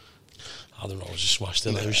yours? Adam Rowe just smashed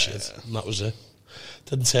it. It was shit, and that was it.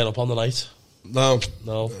 Didn't turn up on the night. No.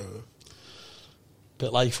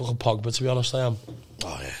 Bit like fucking Pogba, to be honest. I am.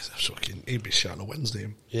 Oh yeah, fucking. He'd be shit on a Wednesday.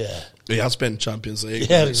 Yeah, he has been Champions League.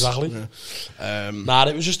 Yeah, exactly. Yeah. Nah,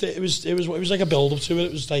 it was like a build up to it.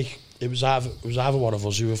 It was like it was either one of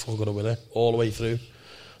us who were fucking gonna win it all the way through.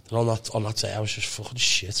 Then on that day, I was just fucking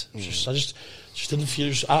shit. I just didn't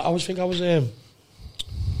feel. I think I was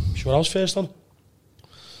sure I was first on.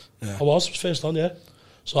 Yeah. I was first on, yeah.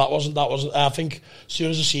 So that wasn't. I think as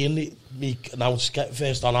soon as I seen me announce getting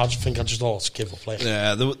first on, I just thought, let's give up. Like,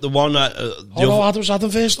 yeah, the one that. Was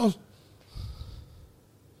Adam first on?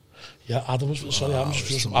 Yeah, Adam was. Sorry, I've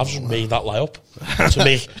just made that lie up to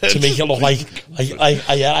make it look like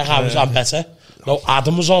I'm better. No,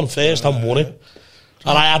 Adam was on first and won it,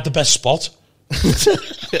 and I had the best spot.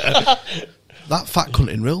 That fat cunt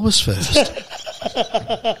in real was first.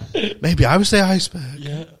 Maybe I was the iceberg.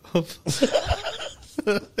 Yeah.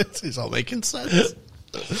 It's all making sense.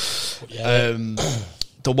 Yeah.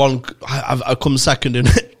 The one I come second in,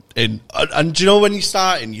 and do you know when you're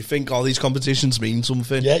starting, you think all these competitions mean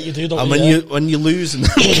something. Yeah, you do. Don't and you? when you lose, and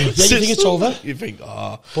you think it's over. You think,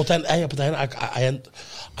 oh. But then I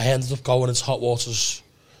ended up going into Hot Water's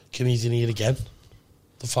Comedian Year again,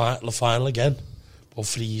 the final again, about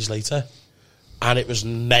 3 years later, and it was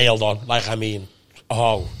nailed on. Like, I mean,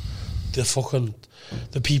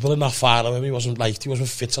 the people in that final with me wasn't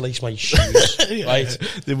fit to lace my shoes, Yeah, right?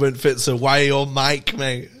 They weren't fit to wire your mic,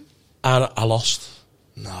 mate. And I lost.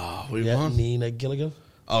 No, we won. Nina Gilligan.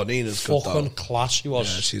 Oh, Nina's good, fucking though. class she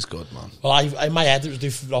was. Yeah, she's good, man. Well, in my head, it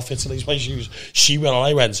was not fit to lace my shoes. She went on,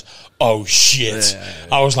 I went, oh shit. Yeah.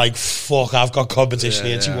 I was like, fuck, I've got competition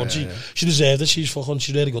here. And she won. Yeah. She deserved it. She's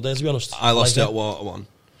really good there, to be honest. I lost it like at Water One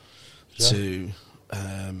to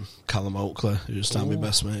Callum Oakley, who's now my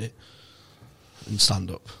best mate in stand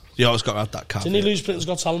up. You always got to have that caveat. Didn't he lose Britain's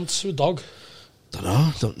Got Talent to a dog? Don't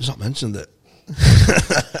know. He's not mentioned it.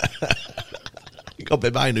 He got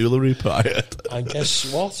bit by an Uluru prior. And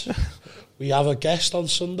guess what? We have a guest on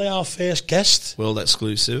Sunday, our first guest. World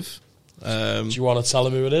exclusive. Do you want to tell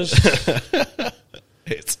him who it is?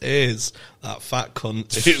 It is that fat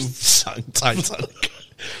cunt who sang Titanic.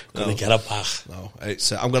 Gonna get her back. No,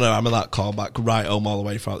 it's. I'm gonna hammer that call back right home all the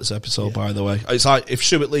way throughout this episode. By the way, it's like if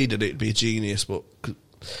Stuart Lee did it, it'd be a genius. But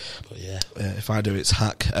yeah, if I do, it's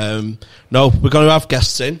hack. No, we're gonna have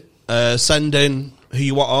guests in. Send in who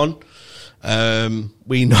you want on.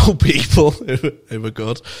 We know people who are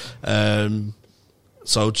good.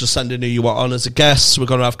 So just send in who you want on as a guest. We're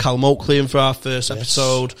gonna have Callum Oakley in for our first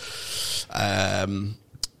episode.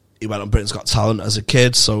 He went on Britain's Got Talent as a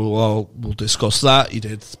kid, so we'll discuss that. He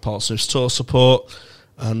did Portsmouth's tour support,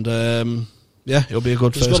 and yeah, it'll be a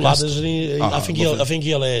good He's first a good lad, guest. isn't he? I think he'll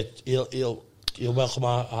welcome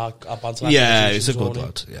our banter. Yeah, he's a good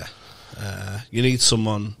lad. Yeah, you need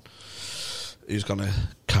someone who's gonna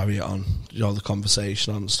carry it on, the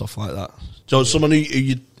conversation and stuff like that. Someone who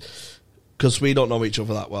you. Because we don't know each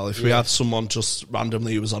other that well. If we had someone just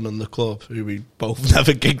randomly who was on in the club who we both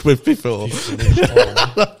never gigged with before,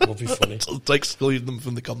 it would be funny. Just exclude them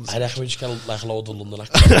from the conversation. I reckon we just get like a load of London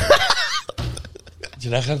accents. Do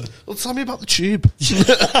you reckon? Well, tell me about the tube.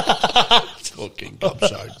 Fucking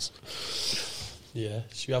gobshites. Yeah.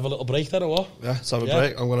 Should we have a little break then or what? Yeah, let's have a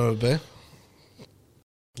break. I'm going to have a beer.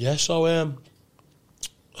 Yeah, so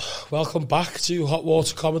welcome back to Hot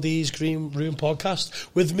Water Comedy's Green Room podcast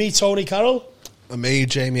with me, Tony Carroll. And me,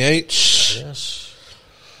 Jamie H. Yes.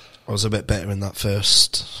 I was a bit better in that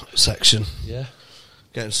first section. Yeah.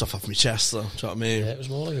 Getting stuff off my chest, though. Do you know what I mean? Yeah, it was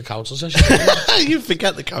more like a council session. You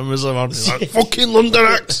forget the cameras are on. Like, fucking London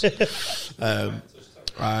acts.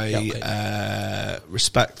 I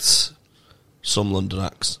respect some London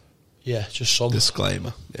acts. Yeah, just some.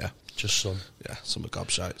 Disclaimer. Yeah. Just some. Yeah, some are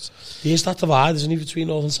gobshites. Here's that divide, isn't he, between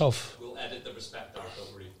North and South? We'll edit the respect part,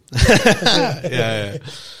 don't worry.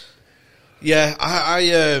 Yeah.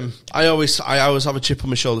 I always have a chip on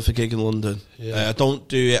my shoulder for gig in London. Yeah. I don't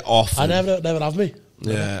do it often. Never have me.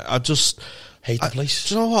 Yeah, I just hate the place.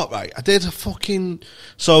 Do you know what? Right, I did a fucking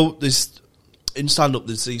so there's in stand up.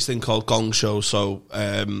 There's these thing called gong show. So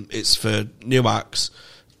it's for new acts,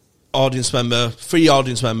 audience member, 3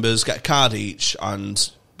 audience members get a card each, and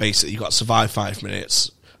basically you got to survive 5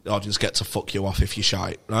 minutes. The audience get to fuck you off if you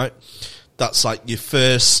shite. Right, that's like your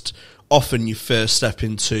first step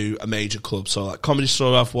into a major club. So like Comedy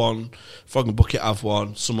Store have one, Frog and Bucket have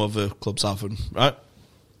one, some other clubs have them, right?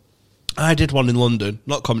 I did one in London,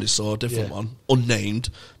 not Comedy Store, different one, unnamed,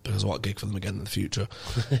 because I want a gig for them again in the future.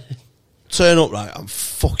 Turn up, right, I'm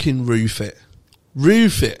fucking roof it.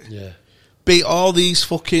 Yeah. Beat all these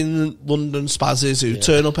fucking London spazzes who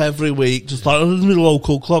turn up every week, just like, oh, the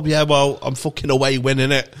local club, yeah, well, I'm fucking away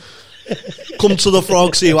winning it. Come to the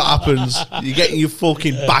Frog, see what happens. You're getting your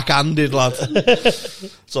fucking backhanded, lad.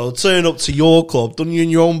 So turn up to your club, done you in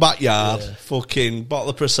your own backyard, fucking bottle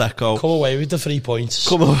of Prosecco. Come away with the 3 points.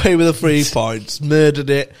 Come away with the 3 points, murdered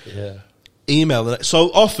it. Yeah. Email it.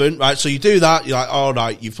 So often, right, so you do that, you're like, all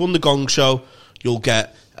right, you've won the gong show, you'll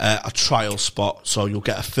get a trial spot. So you'll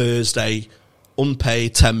get a Thursday,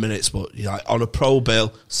 unpaid 10 minutes, but you're like, on a pro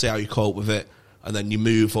bill, see how you cope with it, and then you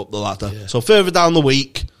move up the ladder. Yeah. So further down the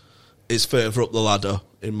week, it's further up the ladder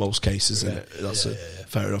in most cases, isn't it? That's a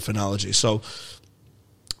fair enough analogy. So,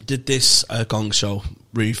 did this gong show,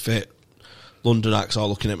 roof it, London acts all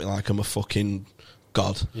looking at me like I'm a fucking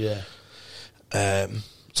god. Yeah.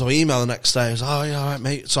 So I email the next day, I was oh yeah, all right,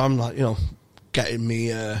 mate. So I'm like, getting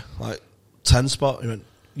me like 10 spot. He went,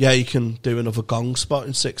 yeah, you can do another gong spot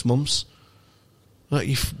in 6 months. I'm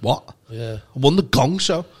like, what? Yeah. I won the gong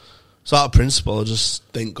show. So out of principle, I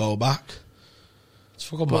just didn't go back. It's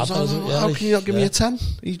fucking bad, isn't it? How can you not give me a 10? Are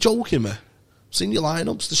you joking me? I've seen your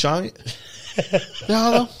lineups, the shite. Yeah,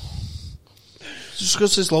 I know. Just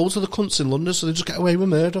because there's loads of the cunts in London, so they just get away with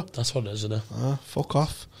murder. That's what it is, isn't it? Fuck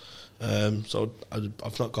off. So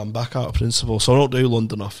I've not gone back out of principle, so I don't do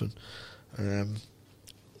London often.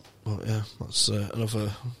 But yeah, that's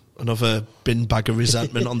another bin bag of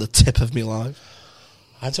resentment on the tip of my life.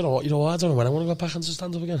 I don't know what, I don't know when I want to go back into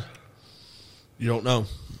stand up again. You don't know?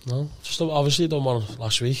 No, just obviously done one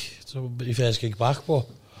last week. So your first gig back, but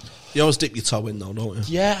you always dip your toe in though, don't you?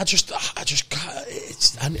 Yeah, I just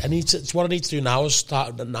can't. I need to. It's what I need to do now is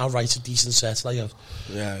write a decent set, like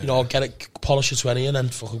get it, polish it 20, and then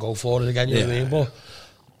fucking go for it again. You know what I mean? But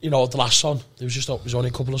the last one, there was only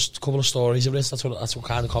a couple of stories of it. That's what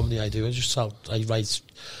kind of comedy I do. I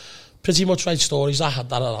pretty much write stories that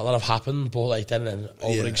have happened, but like then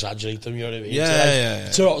over exaggerate them. You know what I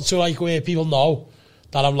mean? To like where people know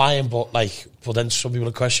that I'm lying, but then some people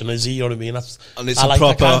are questioning, is he? You know what I mean? And it's I like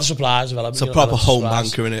proper, that kind of surprise. It's a proper home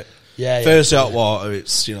banker, innit? Yeah. Thursday Hot Water,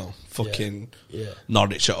 it's fucking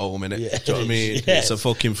Norwich at home, innit? Yeah, do you know what I mean? Yeah. It's a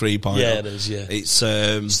fucking 3-point. Yeah, it is. Yeah, it's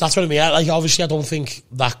so that's what I mean. Obviously, I don't think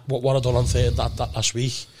that what I done on that last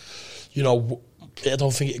week, I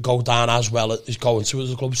don't think it'd go down as well as going to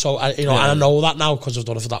as a club. So and I know that now because I've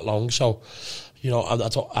done it for that long. So I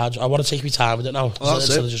want to take my time with it now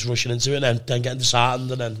instead of just rushing into it and then getting disheartened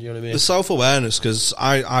and then you know what I mean. The self-awareness, because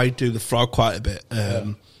I do the Frog quite a bit.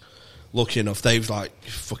 Lucky enough, they've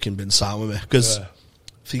fucking been sound with me because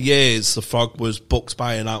for years the Frog was booked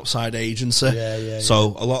by an outside agency.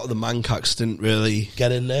 So a lot of the mancacks didn't really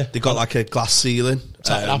get in there. They got a glass ceiling. It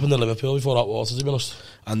happened in Liverpool before Hot Water, to be honest.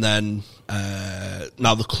 And then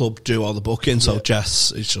now the club do all the booking, so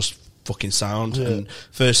Jess is just fucking sound. And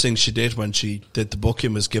first thing she did when she did the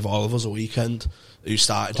booking was give all of us a weekend who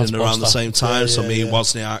started in around the same time. So me,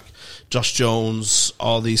 Wozniak, Josh Jones,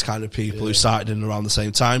 all these kind of people who started in around the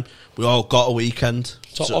same time. We all got a weekend.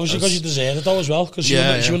 So obviously because you deserve it though as well, because you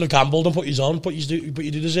wouldn't have gambled and put you on, but you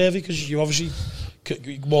do deserve it because you obviously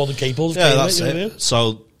more than capable of paying that's it. You know what I mean?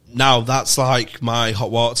 So now that's like my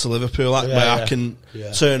Hot Water to Liverpool, where I can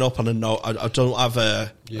turn up and I don't have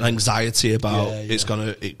an anxiety about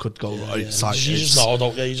it could go. It's like you just know,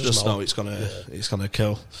 don't you? You just know it's gonna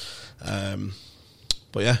kill.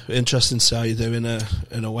 But yeah, interesting to see how you do in a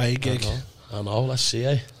away gig. I know. Let's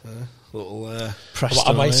see, little press.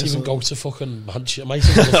 I might even go to fucking Manchester. I might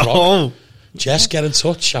even go to Rock. Jess, get in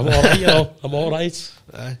touch. I'm alright, I'm alright.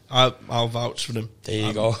 I'll vouch for them. There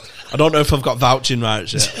you go. I don't know if I've got vouching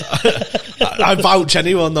rights yet. I vouch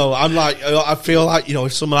anyone though. I'm like, I feel like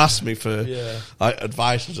if someone asks me for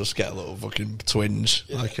advice, I just get a little fucking twinge.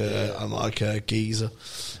 I'm like a geezer.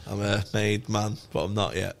 I'm a made man, but I'm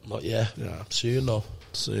not yet. Not yet. Yeah, soon though.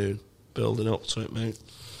 Soon, building up to it, mate.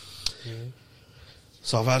 Yeah.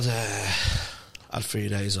 So I've had 3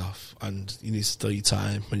 days off, and you need to do your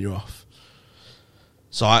time when you're off.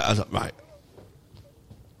 So right.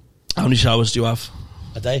 How many showers do you have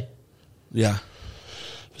a day? Yeah.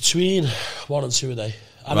 Between 1 and 2 a day.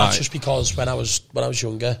 And Right. that's just because when I was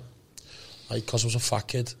younger, like, because I was a fat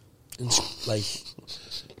kid, like,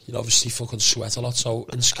 you'd obviously fucking sweat a lot. So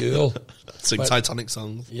in school, Sing Titanic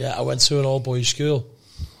songs. yeah, I went to an all boys school.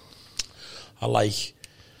 I like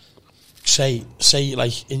say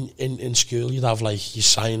like in school you'd have like your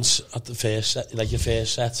science at the first set, like your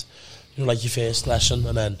first set, you know, like your first lesson,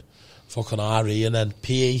 and then fucking RE, and then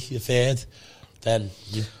PE your third, then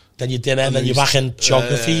your dinner, and then you're back in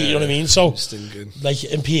geography. You know what I mean? So like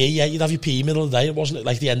in PE, yeah, you'd have your PE middle of the day. It wasn't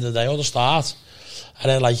like the end of the day or the start. And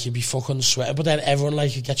then, like, you'd be fucking sweating. But then everyone,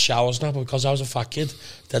 like, would get showers now. But because I was a fat kid,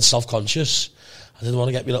 dead self-conscious, I didn't want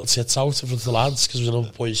to get my little tits out in front of the lads, because it was in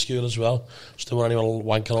a boys' school as well. Just didn't want anyone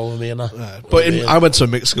wanking over me and that. Yeah. But I went to a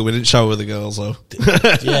mixed school. We didn't shower with the girls, though.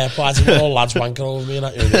 Yeah, but I didn't want all lads wanking over me and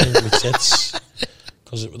that, you know what I mean, with my tits.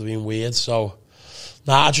 Because it would have been weird. So,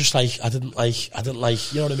 nah, I didn't like, you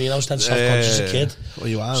know what I mean? I was dead self-conscious as a kid. Well,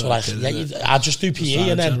 you are. So, like, I'd just do PE,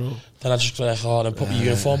 and then I'd just go like, and put my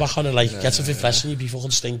uniform back on, and like, get to 5th lesson, you'd be fucking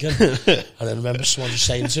stinking. And then I remember someone just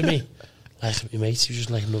saying to me, like, my mate, he was just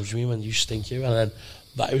like, nudge me when you stink you. And then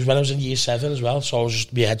it was when I was in year 7 as well, so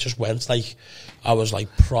my head just went like, I was like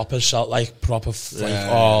proper. Then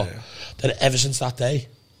ever since that day,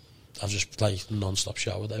 I've just like non-stop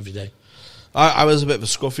showered every day. I was a bit of a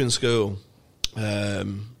scruffy in school,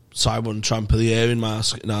 so I won Tramp of the Year in our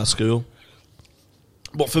school.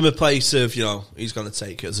 But from a place of, you know, he's going to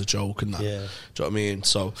take it as a joke and that. Yeah. Do you know what I mean?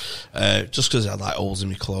 So, just because I had like holes in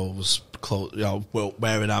my clothes, you know,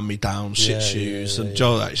 wearing hand-me-down shit shoes, and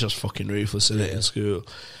Joe, that's just fucking ruthless, isn't it, in school?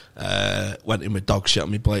 Went in with dog shit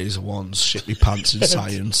on my blazer once, shit me pants in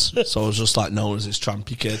science. So I was just like known as this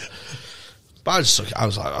trampy kid. But I was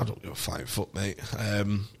like, I don't give a flying fuck, mate.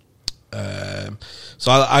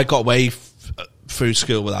 So I got away through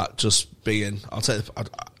school with that, just being,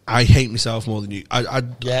 I hate myself more than you. I'll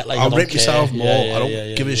rip myself more. I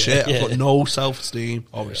don't give a shit. I've got no self-esteem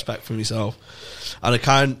or respect for myself. And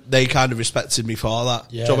they kind of respected me for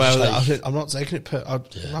that. Yeah, Do you know what I mean? I'm not taking it. I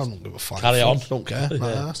don't give a fuck. Carry on. Don't care.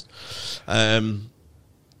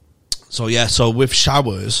 So with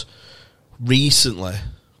showers, recently,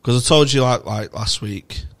 because I told you like last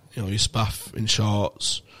week, you know, you bath in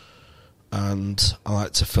shorts, and I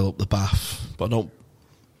like to fill up the bath, but I don't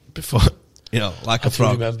before, you know, like a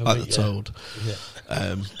frog, like the toad.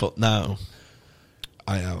 Yeah. But now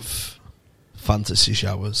I have fantasy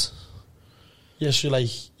showers. Yeah, so like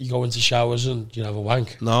you go into showers and you have a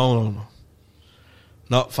wank. No.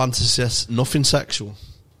 Not fantasy, nothing sexual,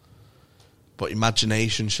 but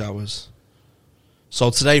imagination showers. So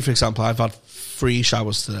today, for example, I've had 3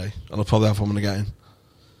 showers today, and I'll probably have one when I get in.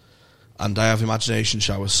 And I have imagination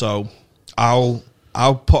showers, so I'll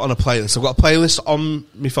put on a playlist. I've got a playlist on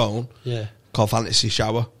my phone called Fantasy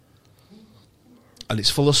Shower, and it's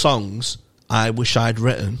full of songs I wish I'd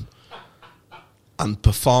written and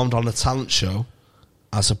performed on a talent show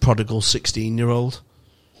as a prodigal 16-year-old.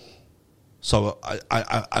 So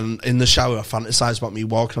I and in the shower I fantasise about me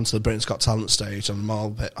walking onto the Britain's Got Talent stage, and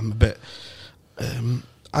I'm a bit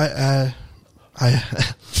I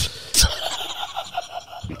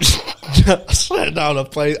swear down,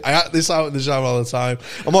 I act this out in the shower all the time.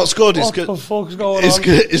 And what's good is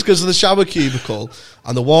it's because of the shower cubicle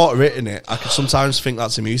and the water hitting it. I can sometimes think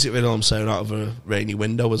that's a music video I'm staring out of a rainy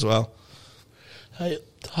window as well. Hi,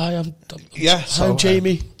 I'm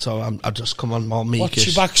Jamie. So I've just come on all meekish. What's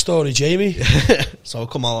your backstory, Jamie? So I'll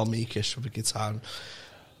come all meekish with a guitar.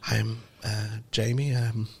 I'm Jamie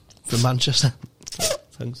from Manchester.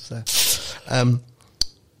 Thanks.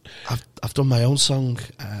 I've done my own song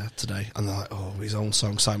today, and they're like, oh, his own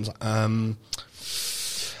song. Simon's like,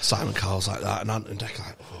 Simon Cowell's like that, and Anton Deck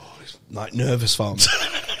like, oh, he's like nervous for me.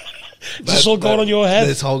 This all going on your head?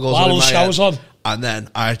 This all goes on in my head. On. And then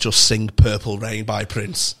I just sing Purple Rain by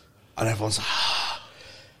Prince, and everyone's like, ah.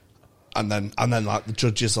 And then like the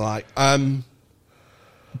judges are like,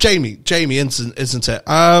 Jamie, isn't it?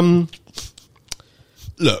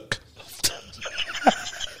 Look,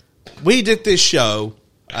 we did this show,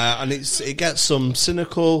 and it gets some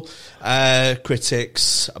cynical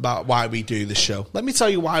critics about why we do this show. Let me tell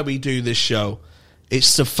you why we do this show.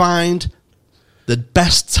 It's to find the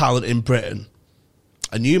best talent in Britain.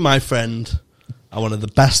 And you, my friend, are one of the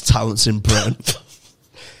best talents in Britain.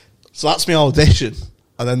 So that's my audition.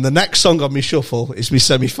 And then the next song on my shuffle is my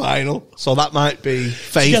semi-final. So that might be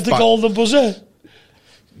Faith. Did you get the golden buzzer?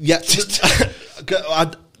 Yeah.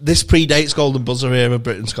 This predates Golden Buzzer era,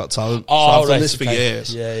 Britain's Got Talent. Oh, so I've done this for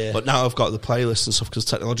years. Yeah. But now I've got the playlist and stuff because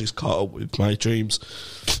technology's caught up with my dreams.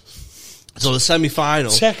 So the semi-final...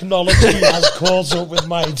 Technology has caught up with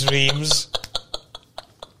my dreams.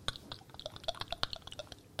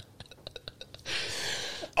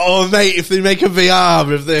 Oh, mate, if they make a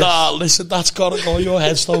VR of this. Nah, listen, that's got to go on your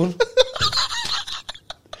headstone.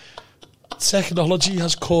 Technology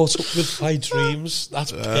has caught up with my dreams.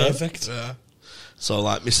 That's perfect. Yeah. So,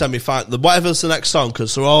 like, my semi-final, whatever's the next song,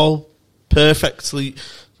 because they're all perfectly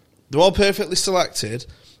selected,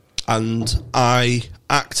 and I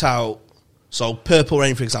act out. So, Purple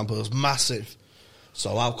Rain, for example, was massive.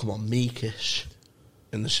 So, I'll come on meekish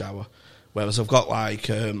in the shower. Whereas I've got, like,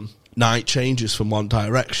 night changes from One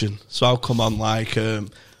Direction. So, I'll come on, like,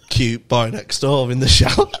 cute boy next door in the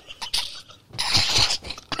shower.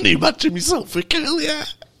 Can you imagine myself with curly hair?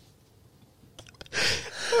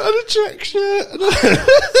 And a check shirt.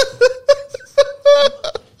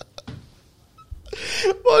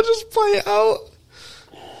 I'll just play it out.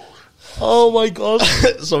 Oh my God.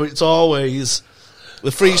 So it's always,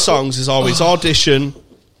 the 3 songs is always audition,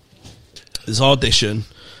 there's audition,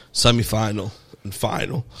 semi-final and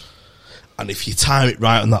final. And if you time it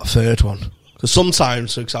right on that third one, because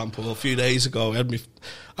sometimes, for example, a few days ago I had my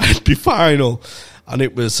final, and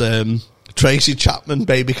it was Tracy Chapman,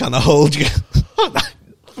 Baby Can I Hold You?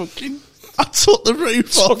 I took the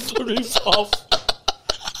roof off.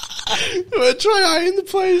 We're trying the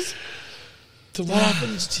place. So what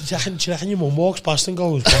happens? Do you reckon your mum walks past and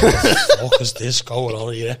goes, what the fuck is this going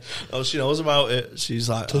on here? Oh, she knows about it. She's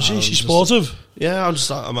like, Does she? She's supportive? Yeah, I'm just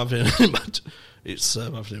like, I'm having I'm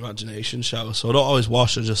having an imagination shower, so I don't always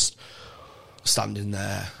wash. I just stand in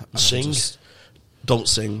there. Sing? Don't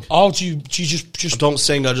sing. Oh, do you just I don't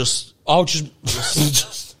sing. I just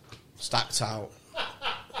just stacked out.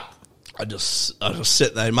 I just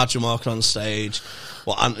sit there. Imagine walking on stage.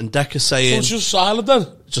 What Ant and Dec are saying. So it's just silent then?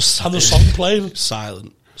 Just and the song playing?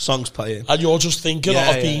 Silent. Song's playing. And you're just thinking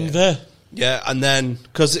of being there? Yeah, and then,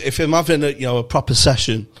 because if I'm having a proper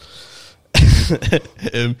session,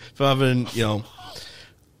 if I'm having,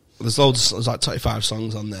 there's like 25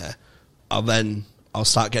 songs on there, I'll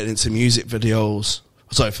start getting into music videos.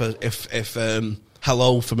 So if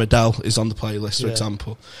Hello from Adele is on the playlist, for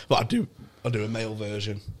example, but I do a male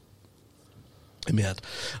version in my head,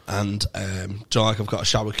 and like I've got a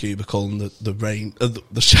shower cubicle and the rain,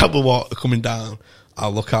 the shower water coming down.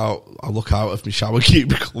 I'll look out of my shower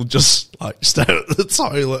cubicle, just like stare at the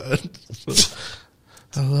toilet. And,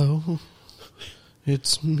 hello,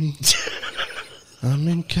 it's me. I'm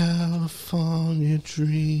in California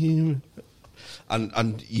dreaming.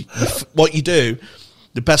 And what you do,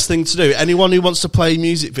 the best thing to do, anyone who wants to play a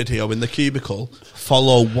music video in the cubicle,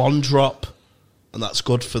 follow one drop, and that's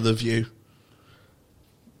good for the view.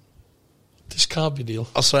 This can't be deal.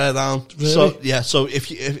 I swear down. Really? So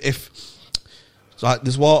if like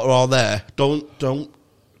there's water all there, don't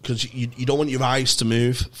because you don't want your eyes to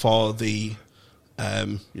move for the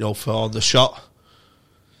for the shot.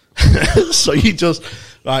 So you just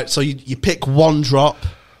so you pick one drop.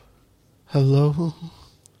 Hello,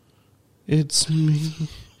 it's me.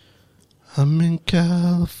 I'm in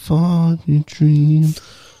California dream.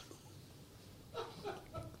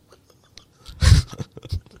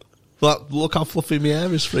 Look how fluffy my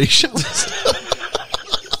hair is for each showers.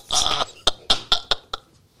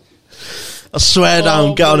 I swear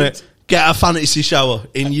down, get on it. Get a fantasy shower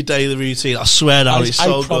in your daily routine. I swear down, it's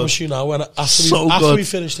so good. I promise you now, after we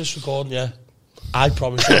finish this recording, I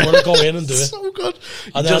promise you, I'm going to go in and do it. So good.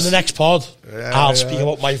 And then on the next pod, I'll speak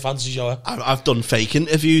about my fantasy shower. I've done fake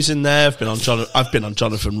interviews in there. I've been on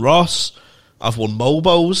Jonathan Ross. I've won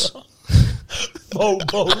Mobos.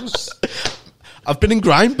 Mobos. I've been in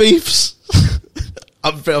grime beefs.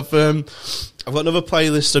 I've got another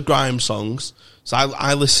playlist of grime songs. So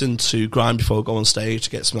I listen to grime before I go on stage. It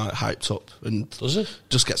gets me hyped up, and does it?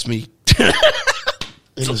 Just gets me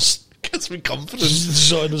gets me confident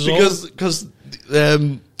because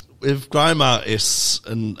with grime artists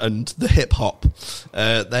and the hip hop,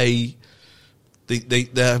 they're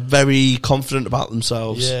very confident about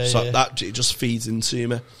themselves. That it just feeds into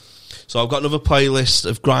me. So I've got another playlist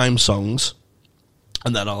of grime songs.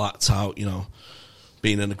 And then I'll act out,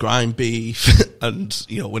 being in a grime beef and,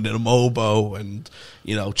 winning a Mobo and,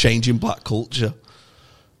 changing black culture.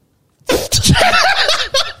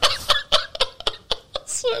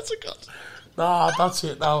 Swear to God. Nah, that's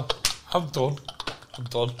it now. I'm done. I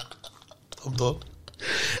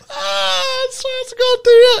swear to God, do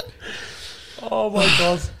it. Oh my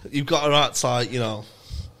God. You've got to act like,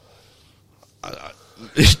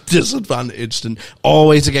 disadvantaged and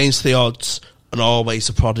always against the odds. And always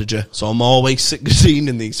a prodigy, so I'm always succeeding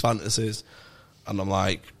in these fantasies, and I'm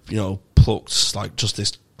like, plucked like just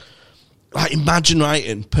this. Like, imagine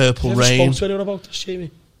writing Purple Rain. You spoke to anyone about this, Jamie?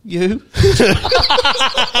 You.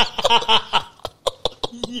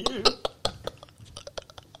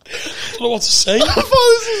 don't know what to say. I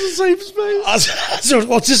thought this was a safe space. I don't know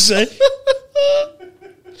what to say.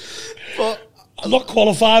 But I'm not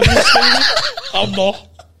qualified for this thing. I'm not.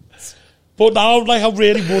 But now I'm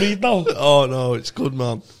really worried now. oh no, it's good,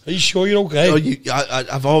 man. Are you sure you're okay? Oh,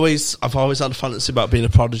 I've always had a fantasy about being a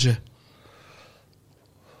prodigy.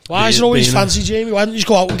 Why is it always fancy, Jamie? Why don't you just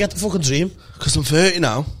go out and get the fucking dream? Because I'm 30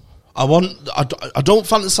 now. I don't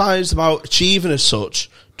fantasise about achieving as such,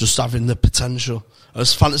 just having the potential. I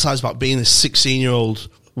just fantasise about being this 16-year-old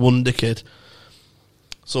wonder kid.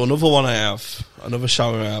 So another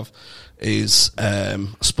shower I have is a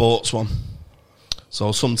sports one.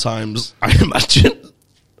 So sometimes I imagine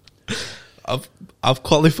I've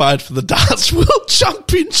qualified for the Darts World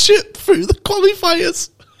Championship through the qualifiers.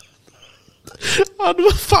 And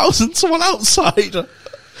 1,000 someone outside.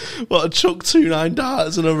 Well, I chucked 2 9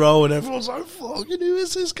 darts in a row, and everyone's like, "Fucking who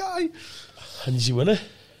is this guy?" And did you win it?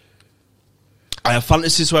 I have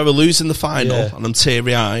fantasies where we're losing the final, and I'm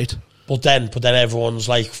teary-eyed. But then everyone's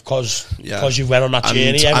like, because you went on that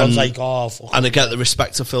journey, everyone's like, "Oh, fuck." And I get the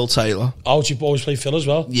respect of Phil Taylor. Oh, do you always play Phil as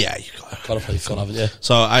well? Yeah, you gotta play Phil, haven't you?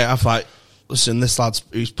 So I have like, listen, this lad's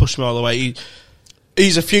he's pushed me all the way.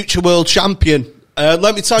 He's a future world champion.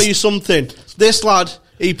 Let me tell you something. This lad,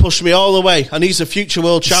 he pushed me all the way, and he's a future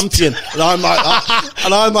world champion. And I'm like that,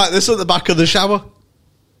 and I'm like this at the back of the shower.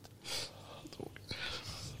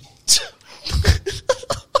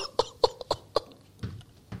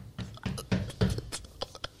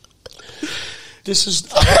 This is.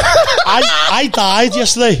 I died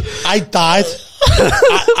yesterday. I died.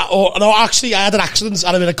 Actually, I had an accident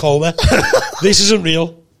and I'm in a coma. This isn't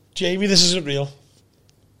real, Jamie. This isn't real.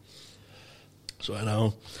 So I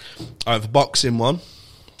know. I have a boxing one.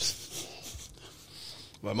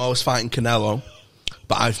 I'm always fighting Canelo,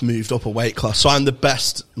 but I've moved up a weight class, so I'm the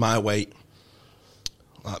best my weight.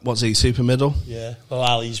 Like, what's he, super middle? Yeah. Well,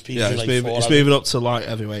 Ali's people. Yeah, he's moving up to light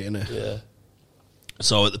heavyweight, isn't he? Yeah.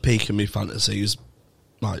 So at the peak of my fantasies,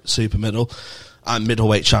 like super middle, I'm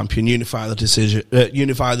middleweight champion, unify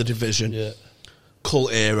the division. Yeah.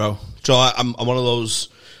 Cult hero. So I'm one of those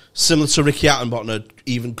similar to Ricky Hatton, but on an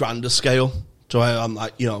even grander scale. So I'm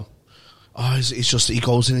like, you know, he's just, he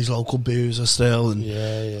goes in his local boozer still, and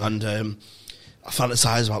I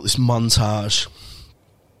fantasise about this montage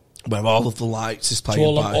where all of the lights is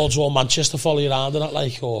playing by. All Manchester follow you around and that,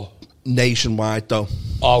 like, or nationwide though.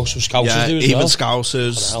 Oh, so Scousers do as even well?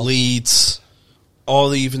 Scousers, Leeds,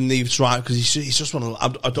 or even Leeds, right? Because he's just one of.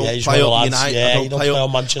 I don't play up United. Yeah, I don't play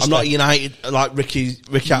up Manchester. I'm not United like Ricky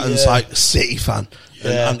Hatton's like City fan,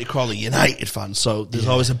 and Andy Crawley United fan. So there's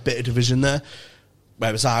always a bit of division there.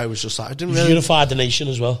 Whereas I was just like, I didn't really unified the nation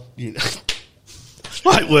as well.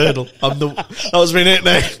 Like Wordle, that was my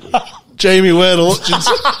nickname, Jamie Wordle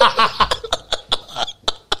Hutchinson.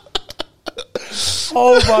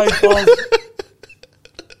 Oh my God.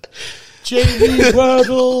 Jamie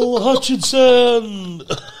Wordle Hutchinson.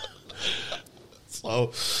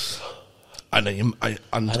 So, I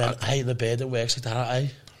hate the beard that works like that,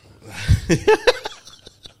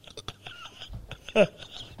 eh?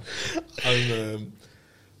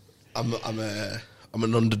 I'm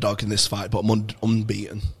an underdog in this fight, but I'm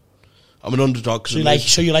unbeaten. I'm an underdog. So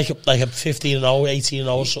you're like a 15-0,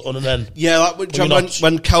 18-0 or something, and then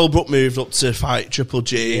when Cal Brook moved up to fight Triple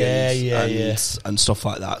G and stuff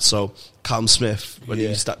like that. So Callum Smith when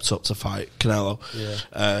he stepped up to fight Canelo,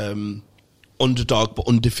 underdog but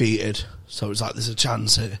undefeated. So it's like there's a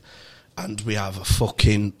chance here, and we have a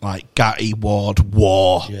fucking like Gatti Ward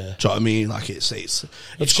war. Yeah. Do you know what I mean? Like it's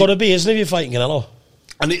got to be, isn't it? If you're fighting Canelo,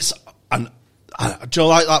 and do you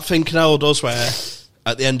like that thing Canelo does where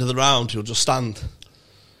at the end of the round he'll just stand?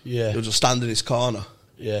 Yeah, he'll just stand in his corner.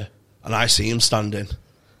 Yeah, and I see him standing,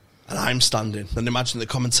 and I'm standing, and imagine the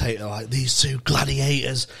commentator like, these two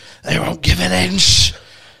gladiators, they won't give an inch.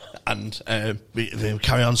 And they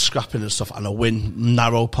carry on scrapping and stuff, and I win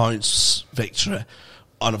narrow points victory,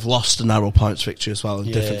 and I've lost a narrow points victory as well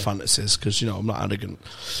in different fantasies because I'm not arrogant.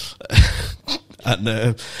 And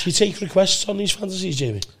do you take requests on these fantasies,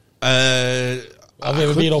 Jamie? Have you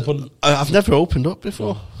ever been open? I've never opened up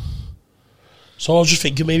before. No. So I was just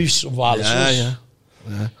thinking maybe some of our listeners.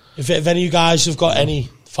 Yeah. If any of you guys have got any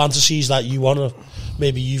fantasies that you want to,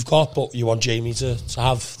 maybe you've got, but you want Jamie to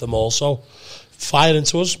have them also, fire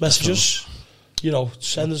into us, message us,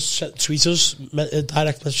 send us, tweet us,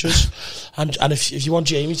 direct messages, and if you want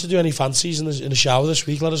Jamie to do any fantasies in the shower this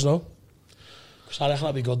week, let us know. Because I reckon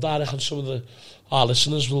that'd be good. I reckon some of our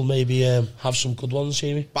listeners will maybe have some good ones,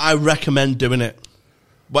 Jamie. But I recommend doing it.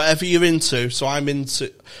 Whatever you're into. So I'm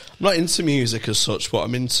not into music as such, but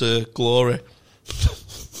I'm into glory.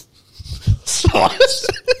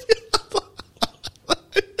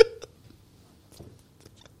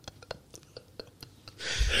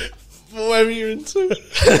 whatever you're into.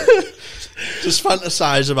 Just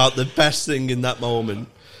fantasize about the best thing in that moment.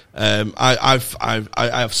 I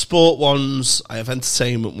have sport ones, I have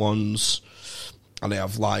entertainment ones, and I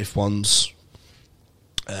have life ones.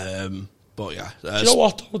 But yeah, Do you know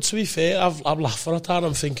what, though, to be fair, I'm laughing at that.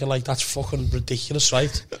 I'm thinking, like, that's fucking ridiculous,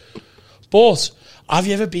 right? But have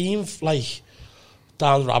you ever been, like,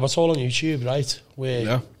 down the rabbit hole on YouTube, right?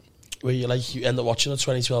 Where you end up watching the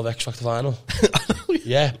 2012 X Factor final.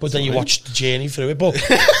 Yeah, but then you watch the journey through it. But,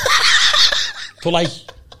 like,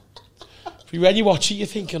 when you watch it, you're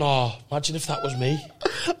thinking, oh, imagine if that was me.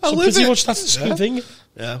 So pretty much that's the same thing.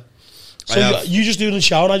 Yeah. So you just do it in the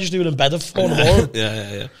shower, and I just do it in bed at 4 in the morning.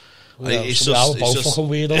 Yeah. It's fucking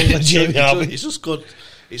weirdos like Jamie Harvey. It's just good.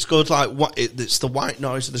 It's good, like, it's the white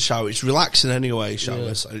noise of the shower. It's relaxing anyway,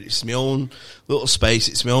 showers. Yeah. It's my own little space.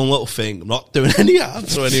 It's my own little thing. I'm not doing any harm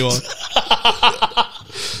to anyone.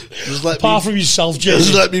 Apart from yourself, Jamie.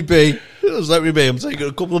 Just let me be. Just let me be. I'm taking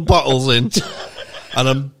a couple of bottles in. And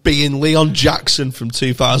I'm being Leon Jackson from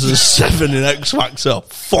 2007 in X Factor.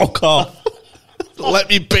 Fuck off. Let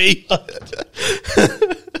me be.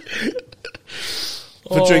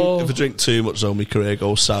 If I drink too much, though, my career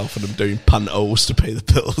goes south and I'm doing pantos to pay the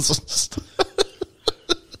bills and stuff.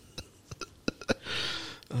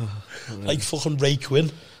 Like fucking Ray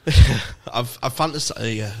Quinn. I've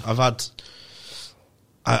fantasized. Yeah, I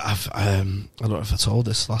don't know if I told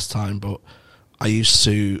this last time, but I used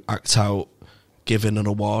to act out giving an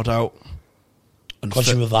award out.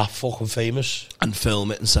 Because you were that fucking famous. And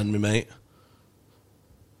film it and send me mate.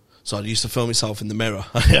 So I used to film myself in the mirror.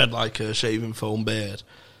 I had like a shaving foam beard.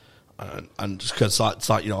 And just because it's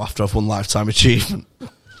like, you know, after I've won Lifetime Achievement.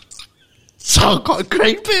 So I've got a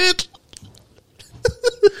great beard. Did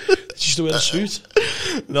you used to wear a suit?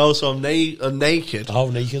 No, so I'm naked.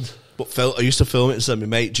 Oh, naked. But I used to film it and send my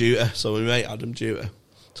mate Judah. So my mate Adam Judah.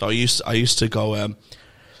 So I used to go,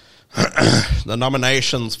 the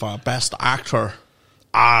nominations for Best Actor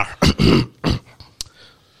are...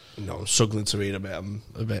 You know, I'm struggling to read a bit. I'm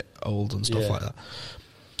a bit old and stuff like that.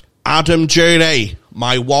 Adam Judy,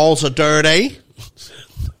 My Walls Are Dirty.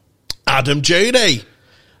 Adam Judy,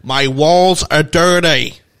 My Walls Are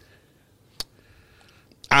Dirty.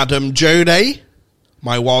 Adam Judy,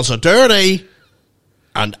 My Walls Are Dirty.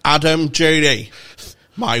 And Adam Judy,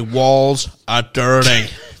 My Walls Are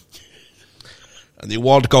Dirty. And the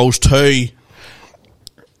award goes to...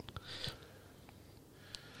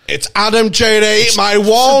 It's Adam Judy, My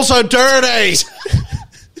Walls Are Dirty.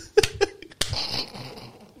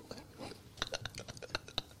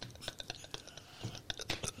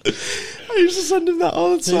 I used to send him that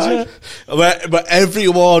all the time. But every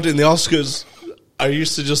award in the Oscars, I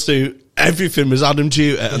used to just do everything was Adam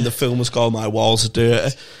Judy, and the film was called My Walls Are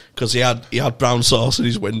Dirty because he had brown sauce in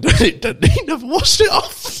his window. And he never washed it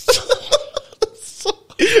off.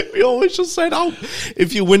 We always just said, "Oh,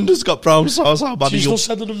 if your window's got brown sauce, how bad are you?" Still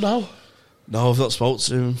sending them now? No, I've not spoken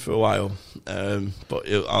to him for a while. But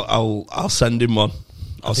I'll send him one.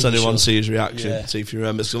 I'll send him one, see his reaction, see if he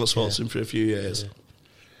remembers. I've not spoken to him for a few years.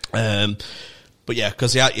 Yeah. But yeah,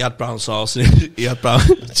 because he had brown sauce. And he had brown.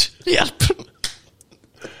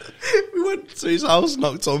 We went to his house,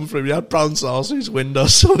 knocked on for him. He had brown sauce in his window,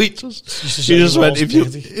 so he just went,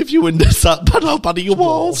 "If your window's that bad, how bad are your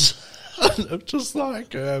walls?" And I'm just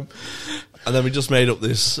like, and then we just made up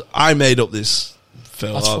this. I made up this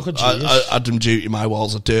film. That's fucking genius. Adam Judy, My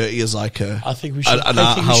Walls Are Dirty is like I think we should.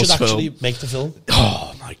 I think we should actually make the film.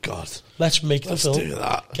 Oh my god! Let's make the film. Let's do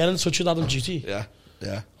that. Get in touch with Adam Judy. Yeah.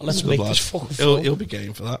 And let's make this fucking film. He'll be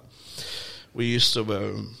game for that. We used to,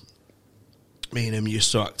 me and him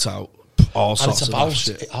used to act out all sorts of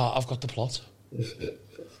shit. I've got the plot.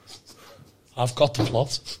 I've got the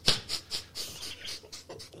plot.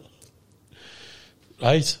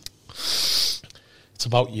 Right? It's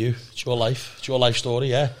about you. It's your life. It's your life story,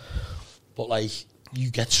 yeah. But, like, you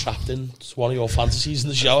get trapped into one of your fantasies in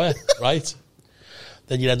the shower, right?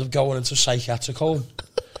 Then you end up going into a psychiatric home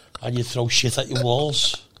and you throw shit at your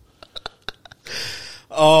walls.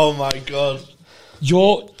 Oh, my God.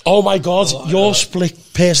 Your split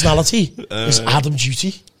personality is Adam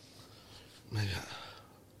Judy.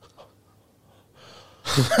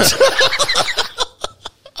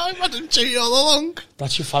 I'm Adam Judy all along.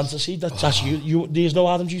 That's your fantasy. That's you. There's no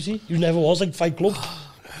Adam Judy. You never was like Fight Club.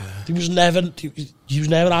 He was never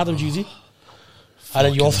Adam Judy. And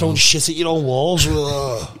then you're throwing shit at your own walls.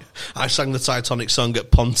 I sang the Titanic song at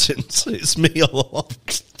Pontins. It's me all along.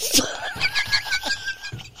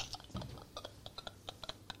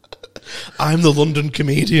 I'm the London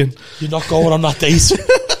comedian. You're not going on that date.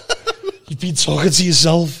 You've been talking to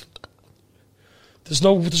yourself. There's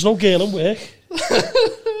no girl in work.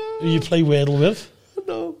 Who you play Wordle with?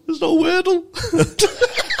 No, there's no Wordle.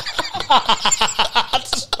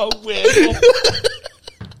 That's so weird.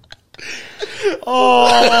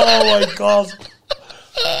 Oh my god.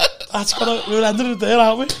 That's gonna. We're ending it there,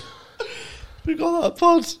 aren't we? We got that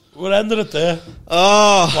pod. We're ending it there.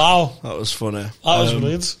 Oh, Wow. that was funny. That was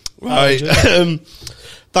brilliant. Right.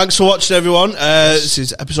 Thanks for watching, everyone. This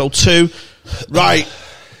is episode 2. Right.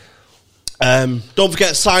 Don't forget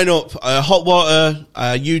to sign up. Hot Water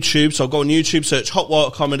YouTube. So go on YouTube, search Hot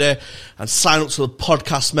Water Comedy, and sign up to the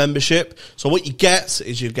podcast membership. So what you get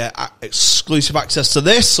is you get exclusive access to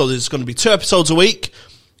this. So there's going to be 2 episodes a week,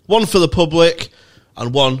 1 for the public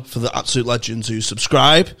and 1 for the absolute legends who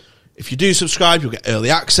subscribe. If you do subscribe, you'll get early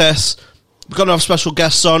access. We're going to have special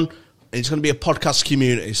guests on. And it's going to be a podcast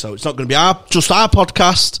community. So it's not going to be just our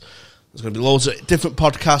podcast. There's going to be loads of different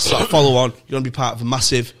podcasts that I follow on. You're going to be part of a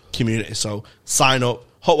massive community. So sign up,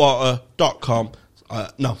 hotwater.com.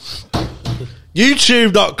 No.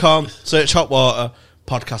 YouTube.com. Search Hot Water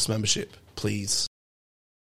podcast membership, please.